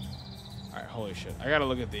 Alright, holy shit. I gotta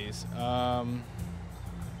look at these.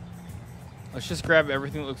 Let's just grab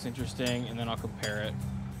everything that looks interesting and then I'll compare it.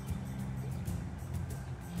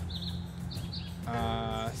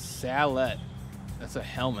 Sallet. That's a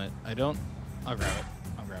helmet. I'll grab it.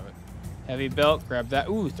 I'll grab it. Heavy belt, grab that.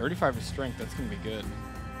 Ooh, 35 of strength. That's gonna be good.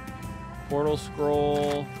 Portal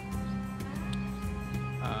scroll.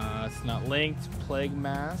 It's not linked. Plague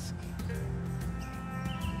mask.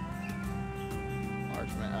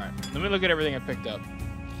 Large man. Alright. Let me look at everything I picked up.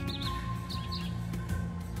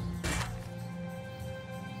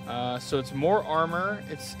 So it's more armor.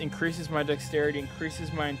 It increases my dexterity,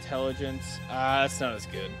 increases my intelligence. That's not as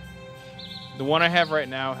good. The one I have right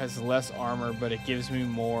now has less armor, but it gives me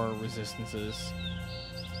more resistances.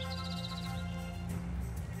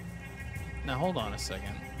 Now hold on a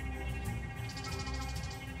second.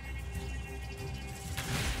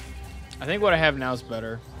 I think what I have now is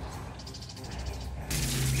better.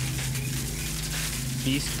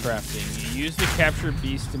 Beast crafting. You use the captured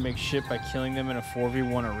beast to make shit by killing them in a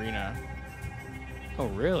 4v1 arena. Oh,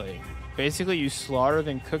 really? Basically, you slaughter,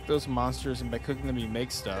 then cook those monsters, and by cooking them, you make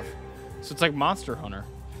stuff. So it's like Monster Hunter.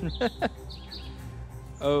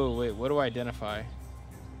 Oh, wait. What do I identify?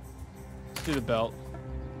 Let's do the belt.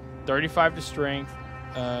 35 to strength.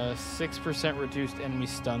 6% reduced enemy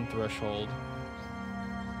stun threshold.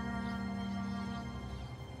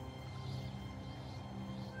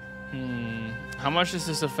 How much does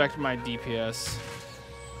this affect my DPS?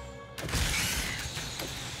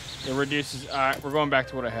 It reduces... Alright, we're going back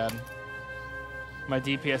to what I had. My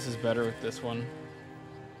DPS is better with this one.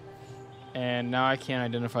 And now I can't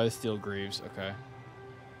identify the steel greaves. Okay.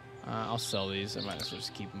 I'll sell these. I might as well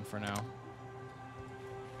just keep them for now.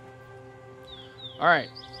 Alright.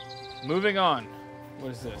 Moving on.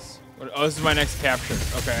 What is this? Oh, this is my next capture.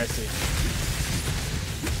 Okay, I see.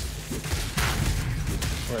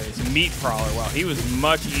 He's a meat prowler. Wow, he was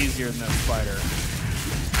much easier than that spider.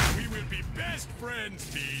 We will be best friends,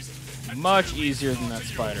 beast. Much easier than that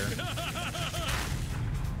spider.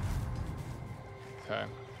 Okay.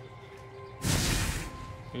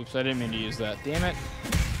 Oops, I didn't mean to use that. Damn it.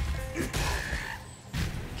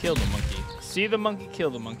 Kill the monkey. See the monkey,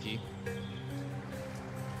 kill the monkey.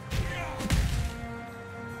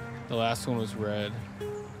 The last one was red.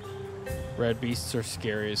 Red beasts are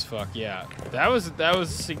scary as fuck. Yeah, that was a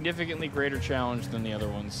significantly greater challenge than the other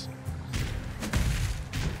ones.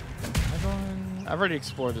 I've already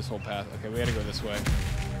explored this whole path. Okay, we gotta go this way.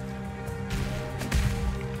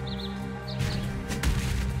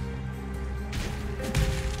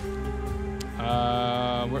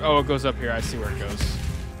 Oh, it goes up here. I see where it goes.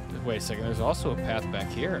 Wait a second. There's also a path back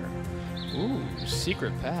here. Ooh,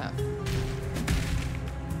 secret path.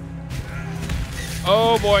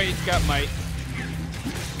 Oh boy, he's got might.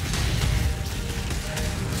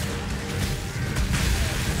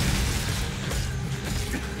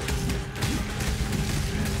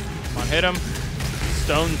 hit him.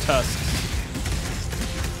 Stone tusks.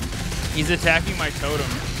 He's attacking my totem.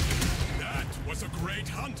 That was a great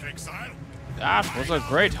hunt, Exile. That was a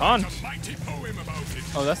great hunt. A mighty poem about it.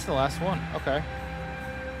 Oh, that's the last one. Okay.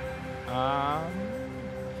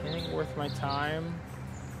 Anything worth my time?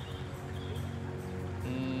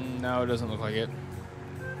 No, it doesn't look like it.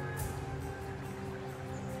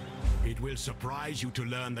 It will surprise you to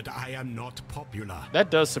learn that I am not popular.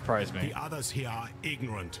 That does surprise me. The others here are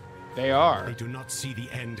ignorant. They are. They do not see the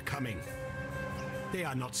end coming. They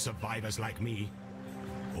are not survivors like me.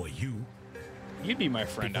 Or you. You'd be my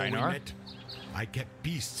friend, Before we Einar. met, I kept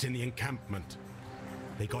beasts in the encampment.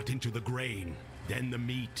 They got into the grain, then the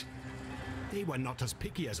meat. They were not as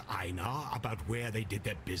picky as Einar about where they did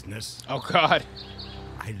their business. Oh, God.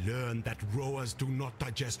 I learned that rowers do not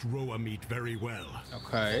digest rower meat very well.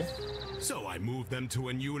 Okay. So I moved them to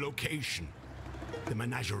a new location. The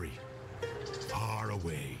menagerie. Far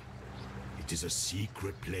away. It is a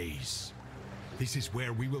secret place. This is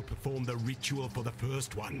where we will perform the ritual for the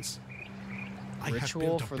first ones. I have Ritual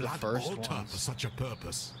built a for the blood first altar ones. for such a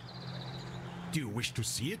purpose. Do you wish to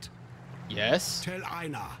see it? Yes. Tell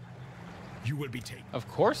Einar. You will be taken. Of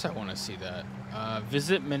course I want to see that.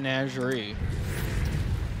 Visit Menagerie.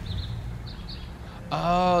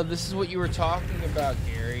 Oh, this is what you were talking about,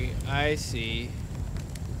 Gary. I see.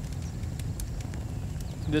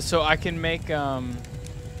 This, so I can make, Welcome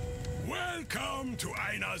to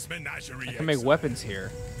Einar's Menagerie. I can make Exile. weapons here.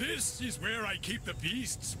 This is where I keep the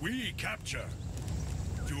beasts we capture.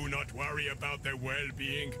 Do not worry about their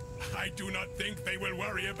well-being. I do not think they will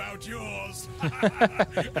worry about yours.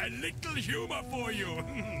 A little humor for you.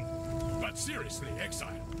 But seriously,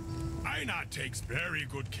 Exile, Einar takes very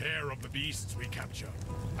good care of the beasts we capture.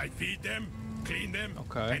 I feed them, clean them,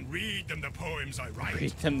 Okay. and read them the poems I write.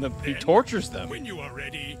 Read them he Then, tortures them. When you are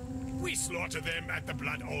ready, we slaughter them at the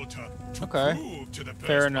blood altar to Okay. prove to the first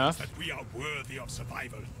Fair ones enough. that we are worthy of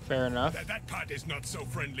survival. Fair enough. That part is not so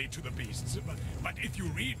friendly to the beasts, but if you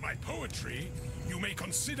read my poetry, you may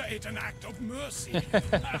consider it an act of mercy.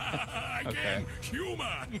 Again,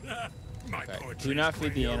 humor. My Okay. poetry Do not is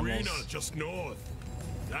feed the Gray animals. Arena just north.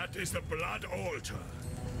 That is the blood altar.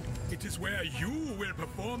 It is where you will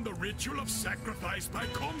perform the ritual of sacrifice by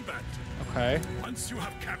combat. Okay. Once you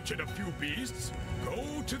have captured a few beasts,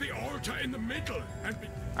 go to the altar in the middle and be...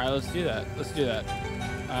 All right, let's do that. Let's do that.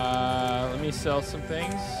 Let me sell some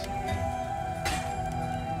things.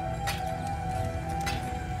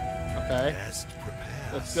 Okay. Best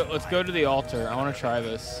prepare. Let's go to the altar. I want to try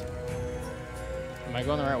this. Am I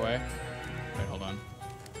going the right way? Wait, hold on.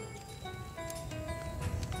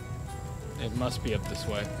 It must be up this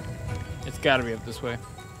way. It's got to be up this way.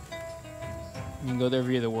 You can go there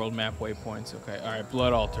via the world map waypoints. Okay. All right.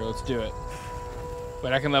 Blood altar. Let's do it.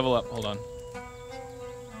 Wait, I can level up. Hold on.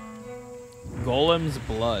 Golem's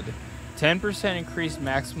blood. 10% increased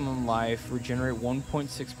maximum life. Regenerate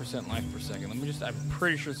 1.6% life per second. Let me just... I'm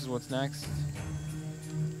pretty sure this is what's next.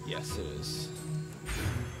 Yes, it is.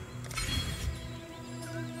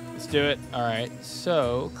 Let's do it. All right.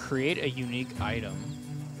 So, create a unique item.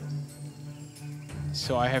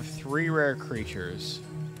 So, I have 3 rare creatures.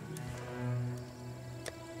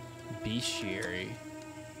 Bestiary.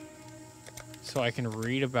 So, I can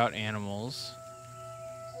read about animals.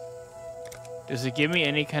 Does it give me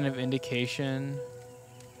any kind of indication?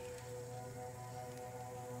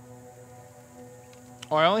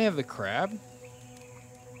 Oh, I only have the crab?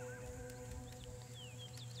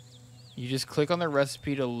 You just click on the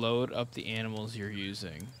recipe to load up the animals you're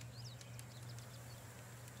using.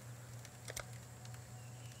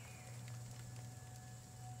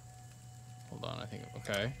 Hold on, I think...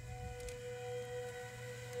 Okay.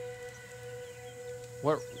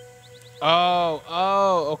 What...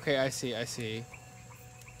 Oh, okay, I see.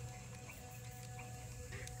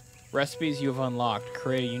 Recipes you have unlocked.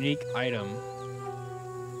 Create a unique item.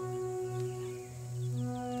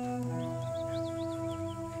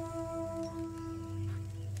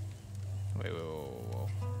 Wait, whoa.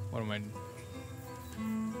 What am I...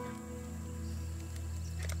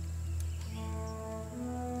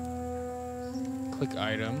 Click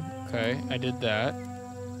item. Okay, I did that.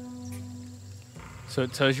 So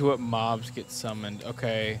it tells you what mobs get summoned.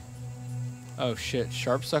 Okay. Oh shit,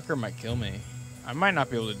 Sharpsucker might kill me. I might not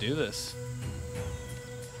be able to do this.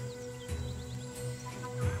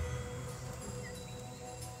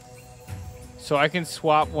 So I can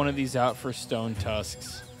swap one of these out for stone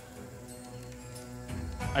tusks.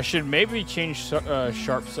 I should maybe change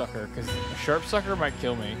Sharpsucker, because Sharpsucker might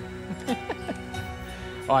kill me.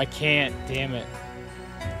 Oh, I can't. Damn it.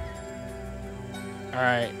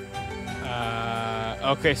 Alright.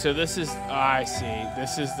 Okay, so this is, I see.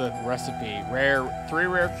 This is the recipe. Three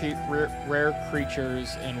rare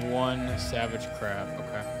creatures and 1 savage crab.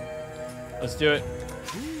 Okay. Let's do it.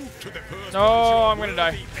 No, I'm gonna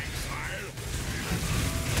die.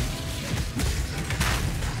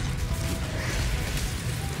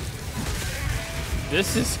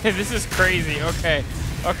 This is crazy. Okay.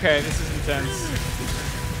 Okay, this is intense.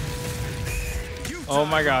 Oh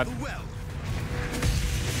my god.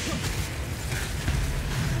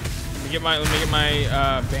 Let me get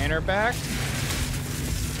my banner back.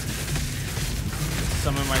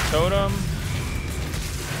 Summon my totem.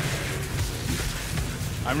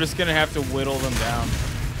 I'm just gonna have to whittle them down.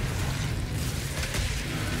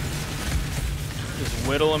 Just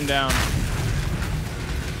whittle them down.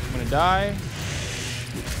 I'm gonna die.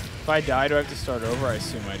 If I die, do I have to start over? I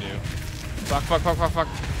assume I do. Fuck, fuck, fuck, fuck, fuck.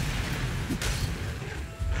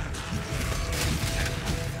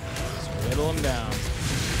 Just whittle them down.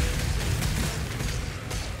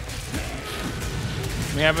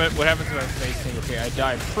 What happens if I face tank? Okay, I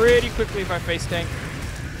die pretty quickly if I face tank.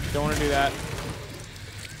 Don't want to do that.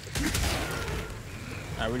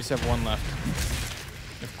 Alright, we just have 1 left.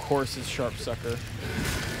 Of course, it's Sharp Sucker.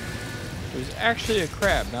 It was actually a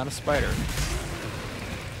crab, not a spider.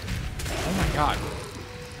 Oh my god.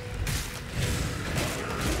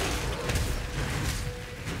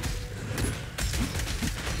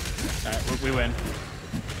 Alright, we win.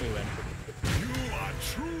 We win. You are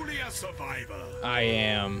truly a survivor. I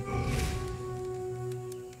am.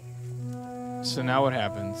 So now what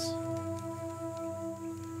happens?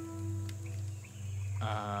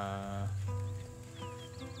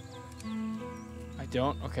 I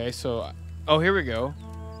don't. Okay, so. Oh, here we go.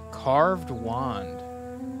 Carved wand.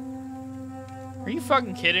 Are you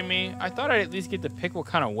fucking kidding me? I thought I'd at least get to pick what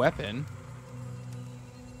kind of weapon.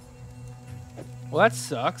 Well, that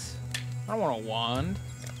sucks. I don't want a wand.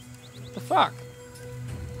 What the fuck?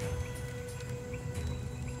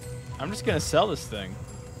 I'm just gonna sell this thing.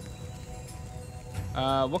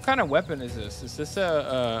 What kind of weapon is this? Is this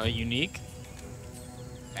a unique?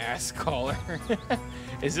 Ass collar.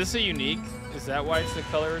 Is this a unique? Is that why it's the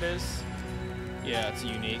color it is? Yeah, it's a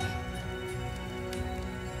unique.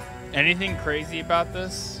 Anything crazy about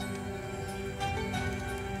this?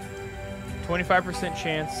 25%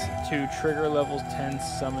 chance to trigger level 10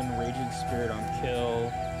 summon Raging Spirit on kill.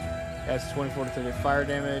 Adds 24 to 30 fire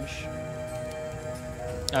damage.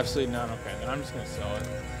 Absolutely none. Okay, then I'm just gonna sell it.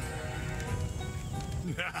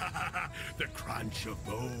 The crunch of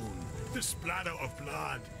bone, the splatter of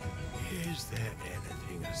blood. Is there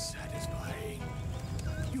anything as satisfying?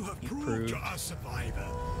 You have proved you're a survivor,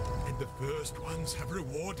 and the first ones have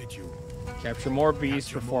rewarded you. Capture more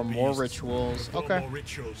beasts, perform more rituals. Okay. More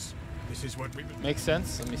rituals. This is what we makes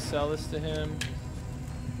sense. Let me sell this to him.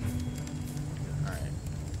 Alright.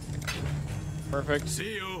 Perfect.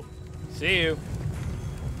 See you. See you.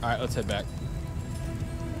 Alright, let's head back.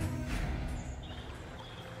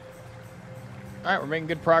 Alright, we're making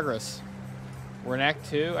good progress. We're in Act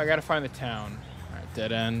 2. I gotta find the town. Alright,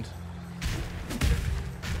 dead end.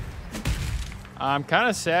 I'm kind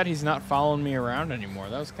of sad he's not following me around anymore.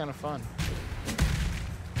 That was kind of fun.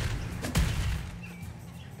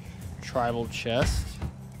 Tribal chest.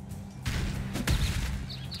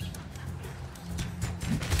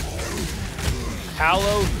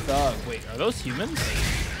 Hallowed Thug. Wait, are those humans?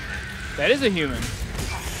 That is a human.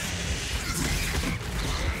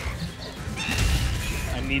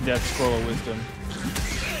 I need that scroll of wisdom.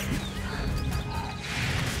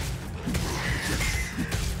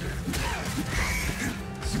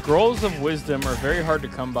 Scrolls of wisdom are very hard to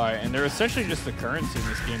come by, and they're essentially just the currency in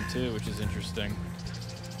this game too, which is interesting.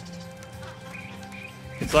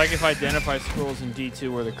 It's like if Identify scrolls in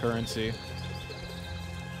D2 were the currency.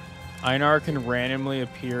 Einar can randomly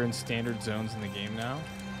appear in standard zones in the game now.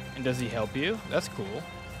 And does he help you? That's cool.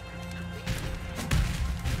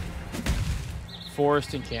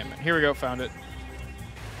 Forest encampment. Here we go, found it.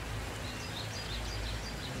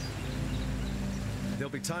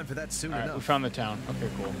 There'll be time for that soon All right, enough. we found the town. Okay,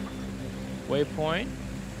 cool. Waypoint.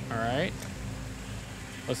 All right.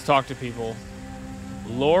 Let's talk to people.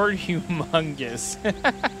 Lord Humongous.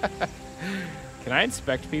 Can I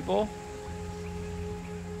inspect people?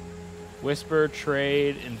 Whisper,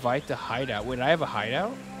 trade, invite to hideout. Wait, I have a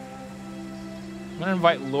hideout? I'm gonna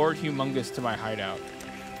invite Lord Humongous to my hideout.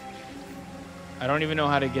 I don't even know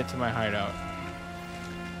how to get to my hideout.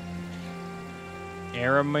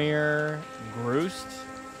 Aramir Groost?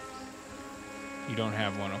 You don't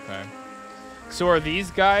have one, okay. So are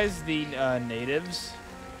these guys the natives?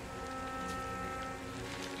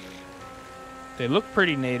 They look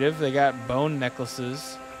pretty native. They got bone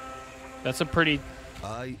necklaces. That's a pretty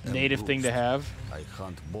I am native thing to Bruce. have. I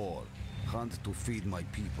hunt boar, hunt to feed my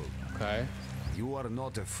people. Okay. You are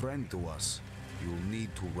not a friend to us. You'll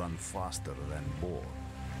need to run faster than boar.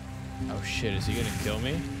 Oh shit, is he gonna kill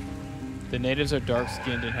me? The natives are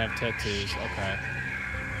dark-skinned and have tattoos. Okay.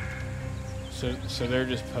 So they're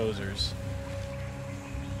just posers.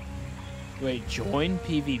 Wait, join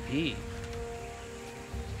PvP.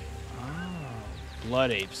 Oh,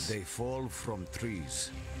 blood apes. They fall from trees,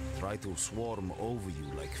 try to swarm over you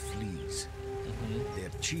like fleas. Their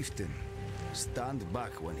chieftain, stand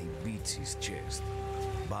back when he beats his chest.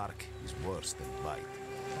 Bark is worse than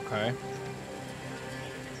bite. Okay.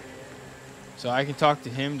 So I can talk to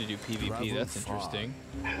him to do PvP. Travel That's far. interesting.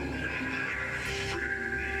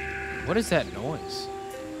 What is that noise?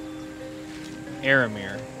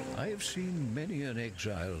 Aramir. I have seen many an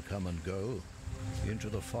exile come and go, into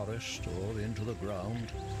the forest or into the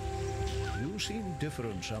ground. You seem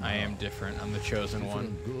different somehow. I am different. I'm the chosen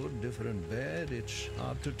one. Different good, different bad. It's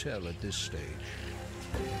hard to tell at this stage.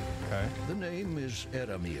 Okay. The name is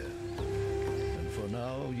Eramir. And for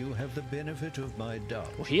now, you have the benefit of my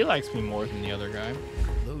doubt. Well, he likes me more than the other guy.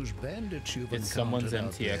 Those bandits you've It's someone's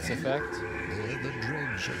encountered out MTX there, effect. They're the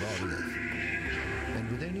dregs of Oriath.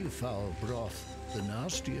 And with any foul broth, the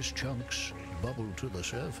nastiest chunks bubble to the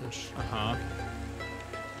surface. Uh-huh.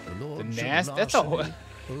 The lords of That's a larceny,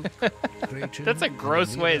 Oak, Creighton, that's a and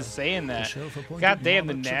gross way of Alira, saying the that. self-appointed God damn,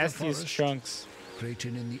 the monarchs of nastiest forest, chunks.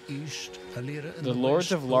 Creighton in the east, Alira in The the lords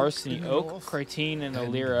west, of Oak Larceny, in the Oak, north, Creighton, and and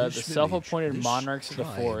Alira, this the village, self-appointed this monarchs of the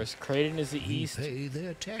tribe, forest. Creighton is the we east, pay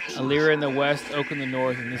their taxes. Alira in the west, Oak in the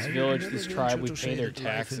north. In this I would village, never this venture tribe, we to pay say their that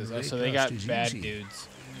life in taxes. Oh, so Raycast they got is bad easy. dudes.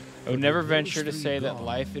 I But would never with venture those to three say that gone,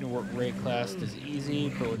 life in Raycast is easy,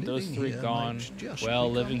 but with those living three here gone, might just well,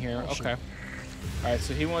 become living here, impossible. okay. Alright,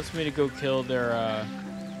 so he wants me to go kill their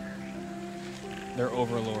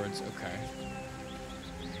overlords. Okay.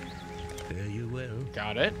 Fare you well.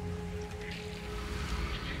 Got it.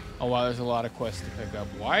 Oh wow, there's a lot of quests to pick up.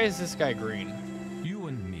 Why is this guy green? You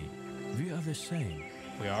and me, we are the same.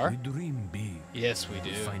 We are? We dream big. Yes, we do.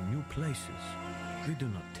 We find new places. We do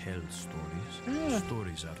not tell stories.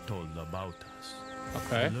 Stories are told about us.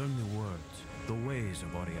 Okay. We learn the words, the ways of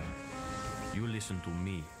Oriath. You listen to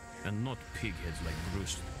me, and not pigheads like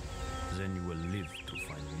Bruce. Then you will live to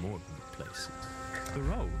find more new places. The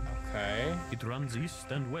road. Okay. It runs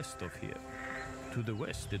east and west of here. To the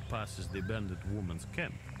west, it passes the bandit woman's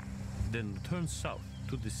camp, then turns south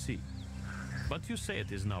to the sea. But you say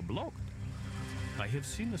it is now blocked. I have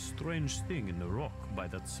seen a strange thing in the rock by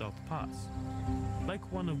that south pass, like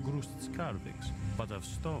one of Grust's carvings, but of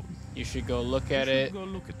stone. You should go look at You it. should go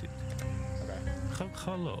look at it. Okay.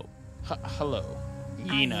 Hello. Hello. I am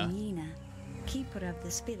Yina. Yina, keeper of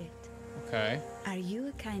the spirit. Okay. Are you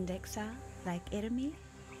a kind exile, like Eramir?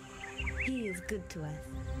 He is good to us,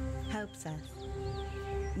 helps us.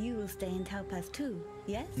 You will stay and help us too,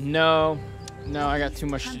 yes? No. No, I got too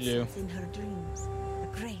much to do. Hunts us in her dreams, a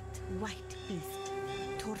great white beast,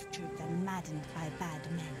 tortured and maddened by bad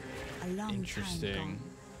men, a long time Interesting.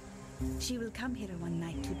 gone. She will come here one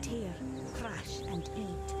night to tear, crush, and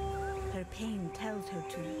eat. Her pain tells her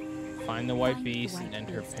to Find the white Find the beast white and end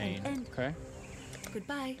her beast pain. and end. Okay.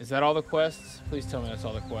 Goodbye. Is that all the quests? Please tell me that's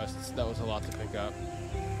all the quests. That was a lot to pick up.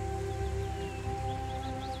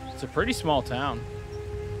 It's a pretty small town.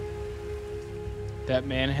 That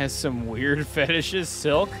man has some weird fetishes.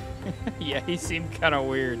 Silk? Yeah, he seemed kind of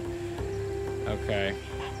weird. Okay.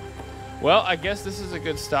 Well, I guess this is a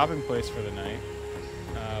good stopping place for the night.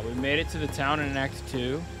 We made it to the town in Act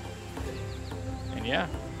 2. And yeah.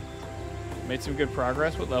 Made some good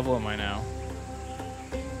progress. What level am I now?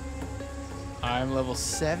 I'm level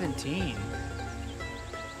 17.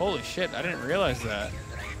 Holy shit, I didn't realize that.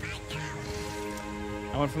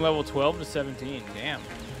 I went from level 12 to 17. Damn.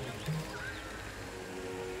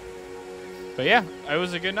 But yeah, it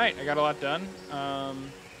was a good night. I got a lot done.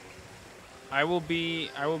 I will be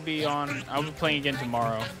playing again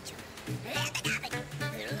tomorrow.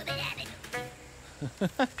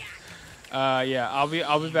 Yeah,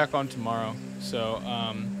 I'll be back on tomorrow. So,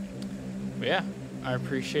 but yeah, I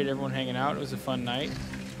appreciate everyone hanging out. It was a fun night,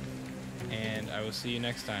 and I will see you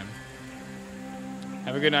next time.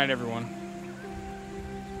 Have a good night, everyone.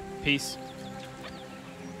 Peace.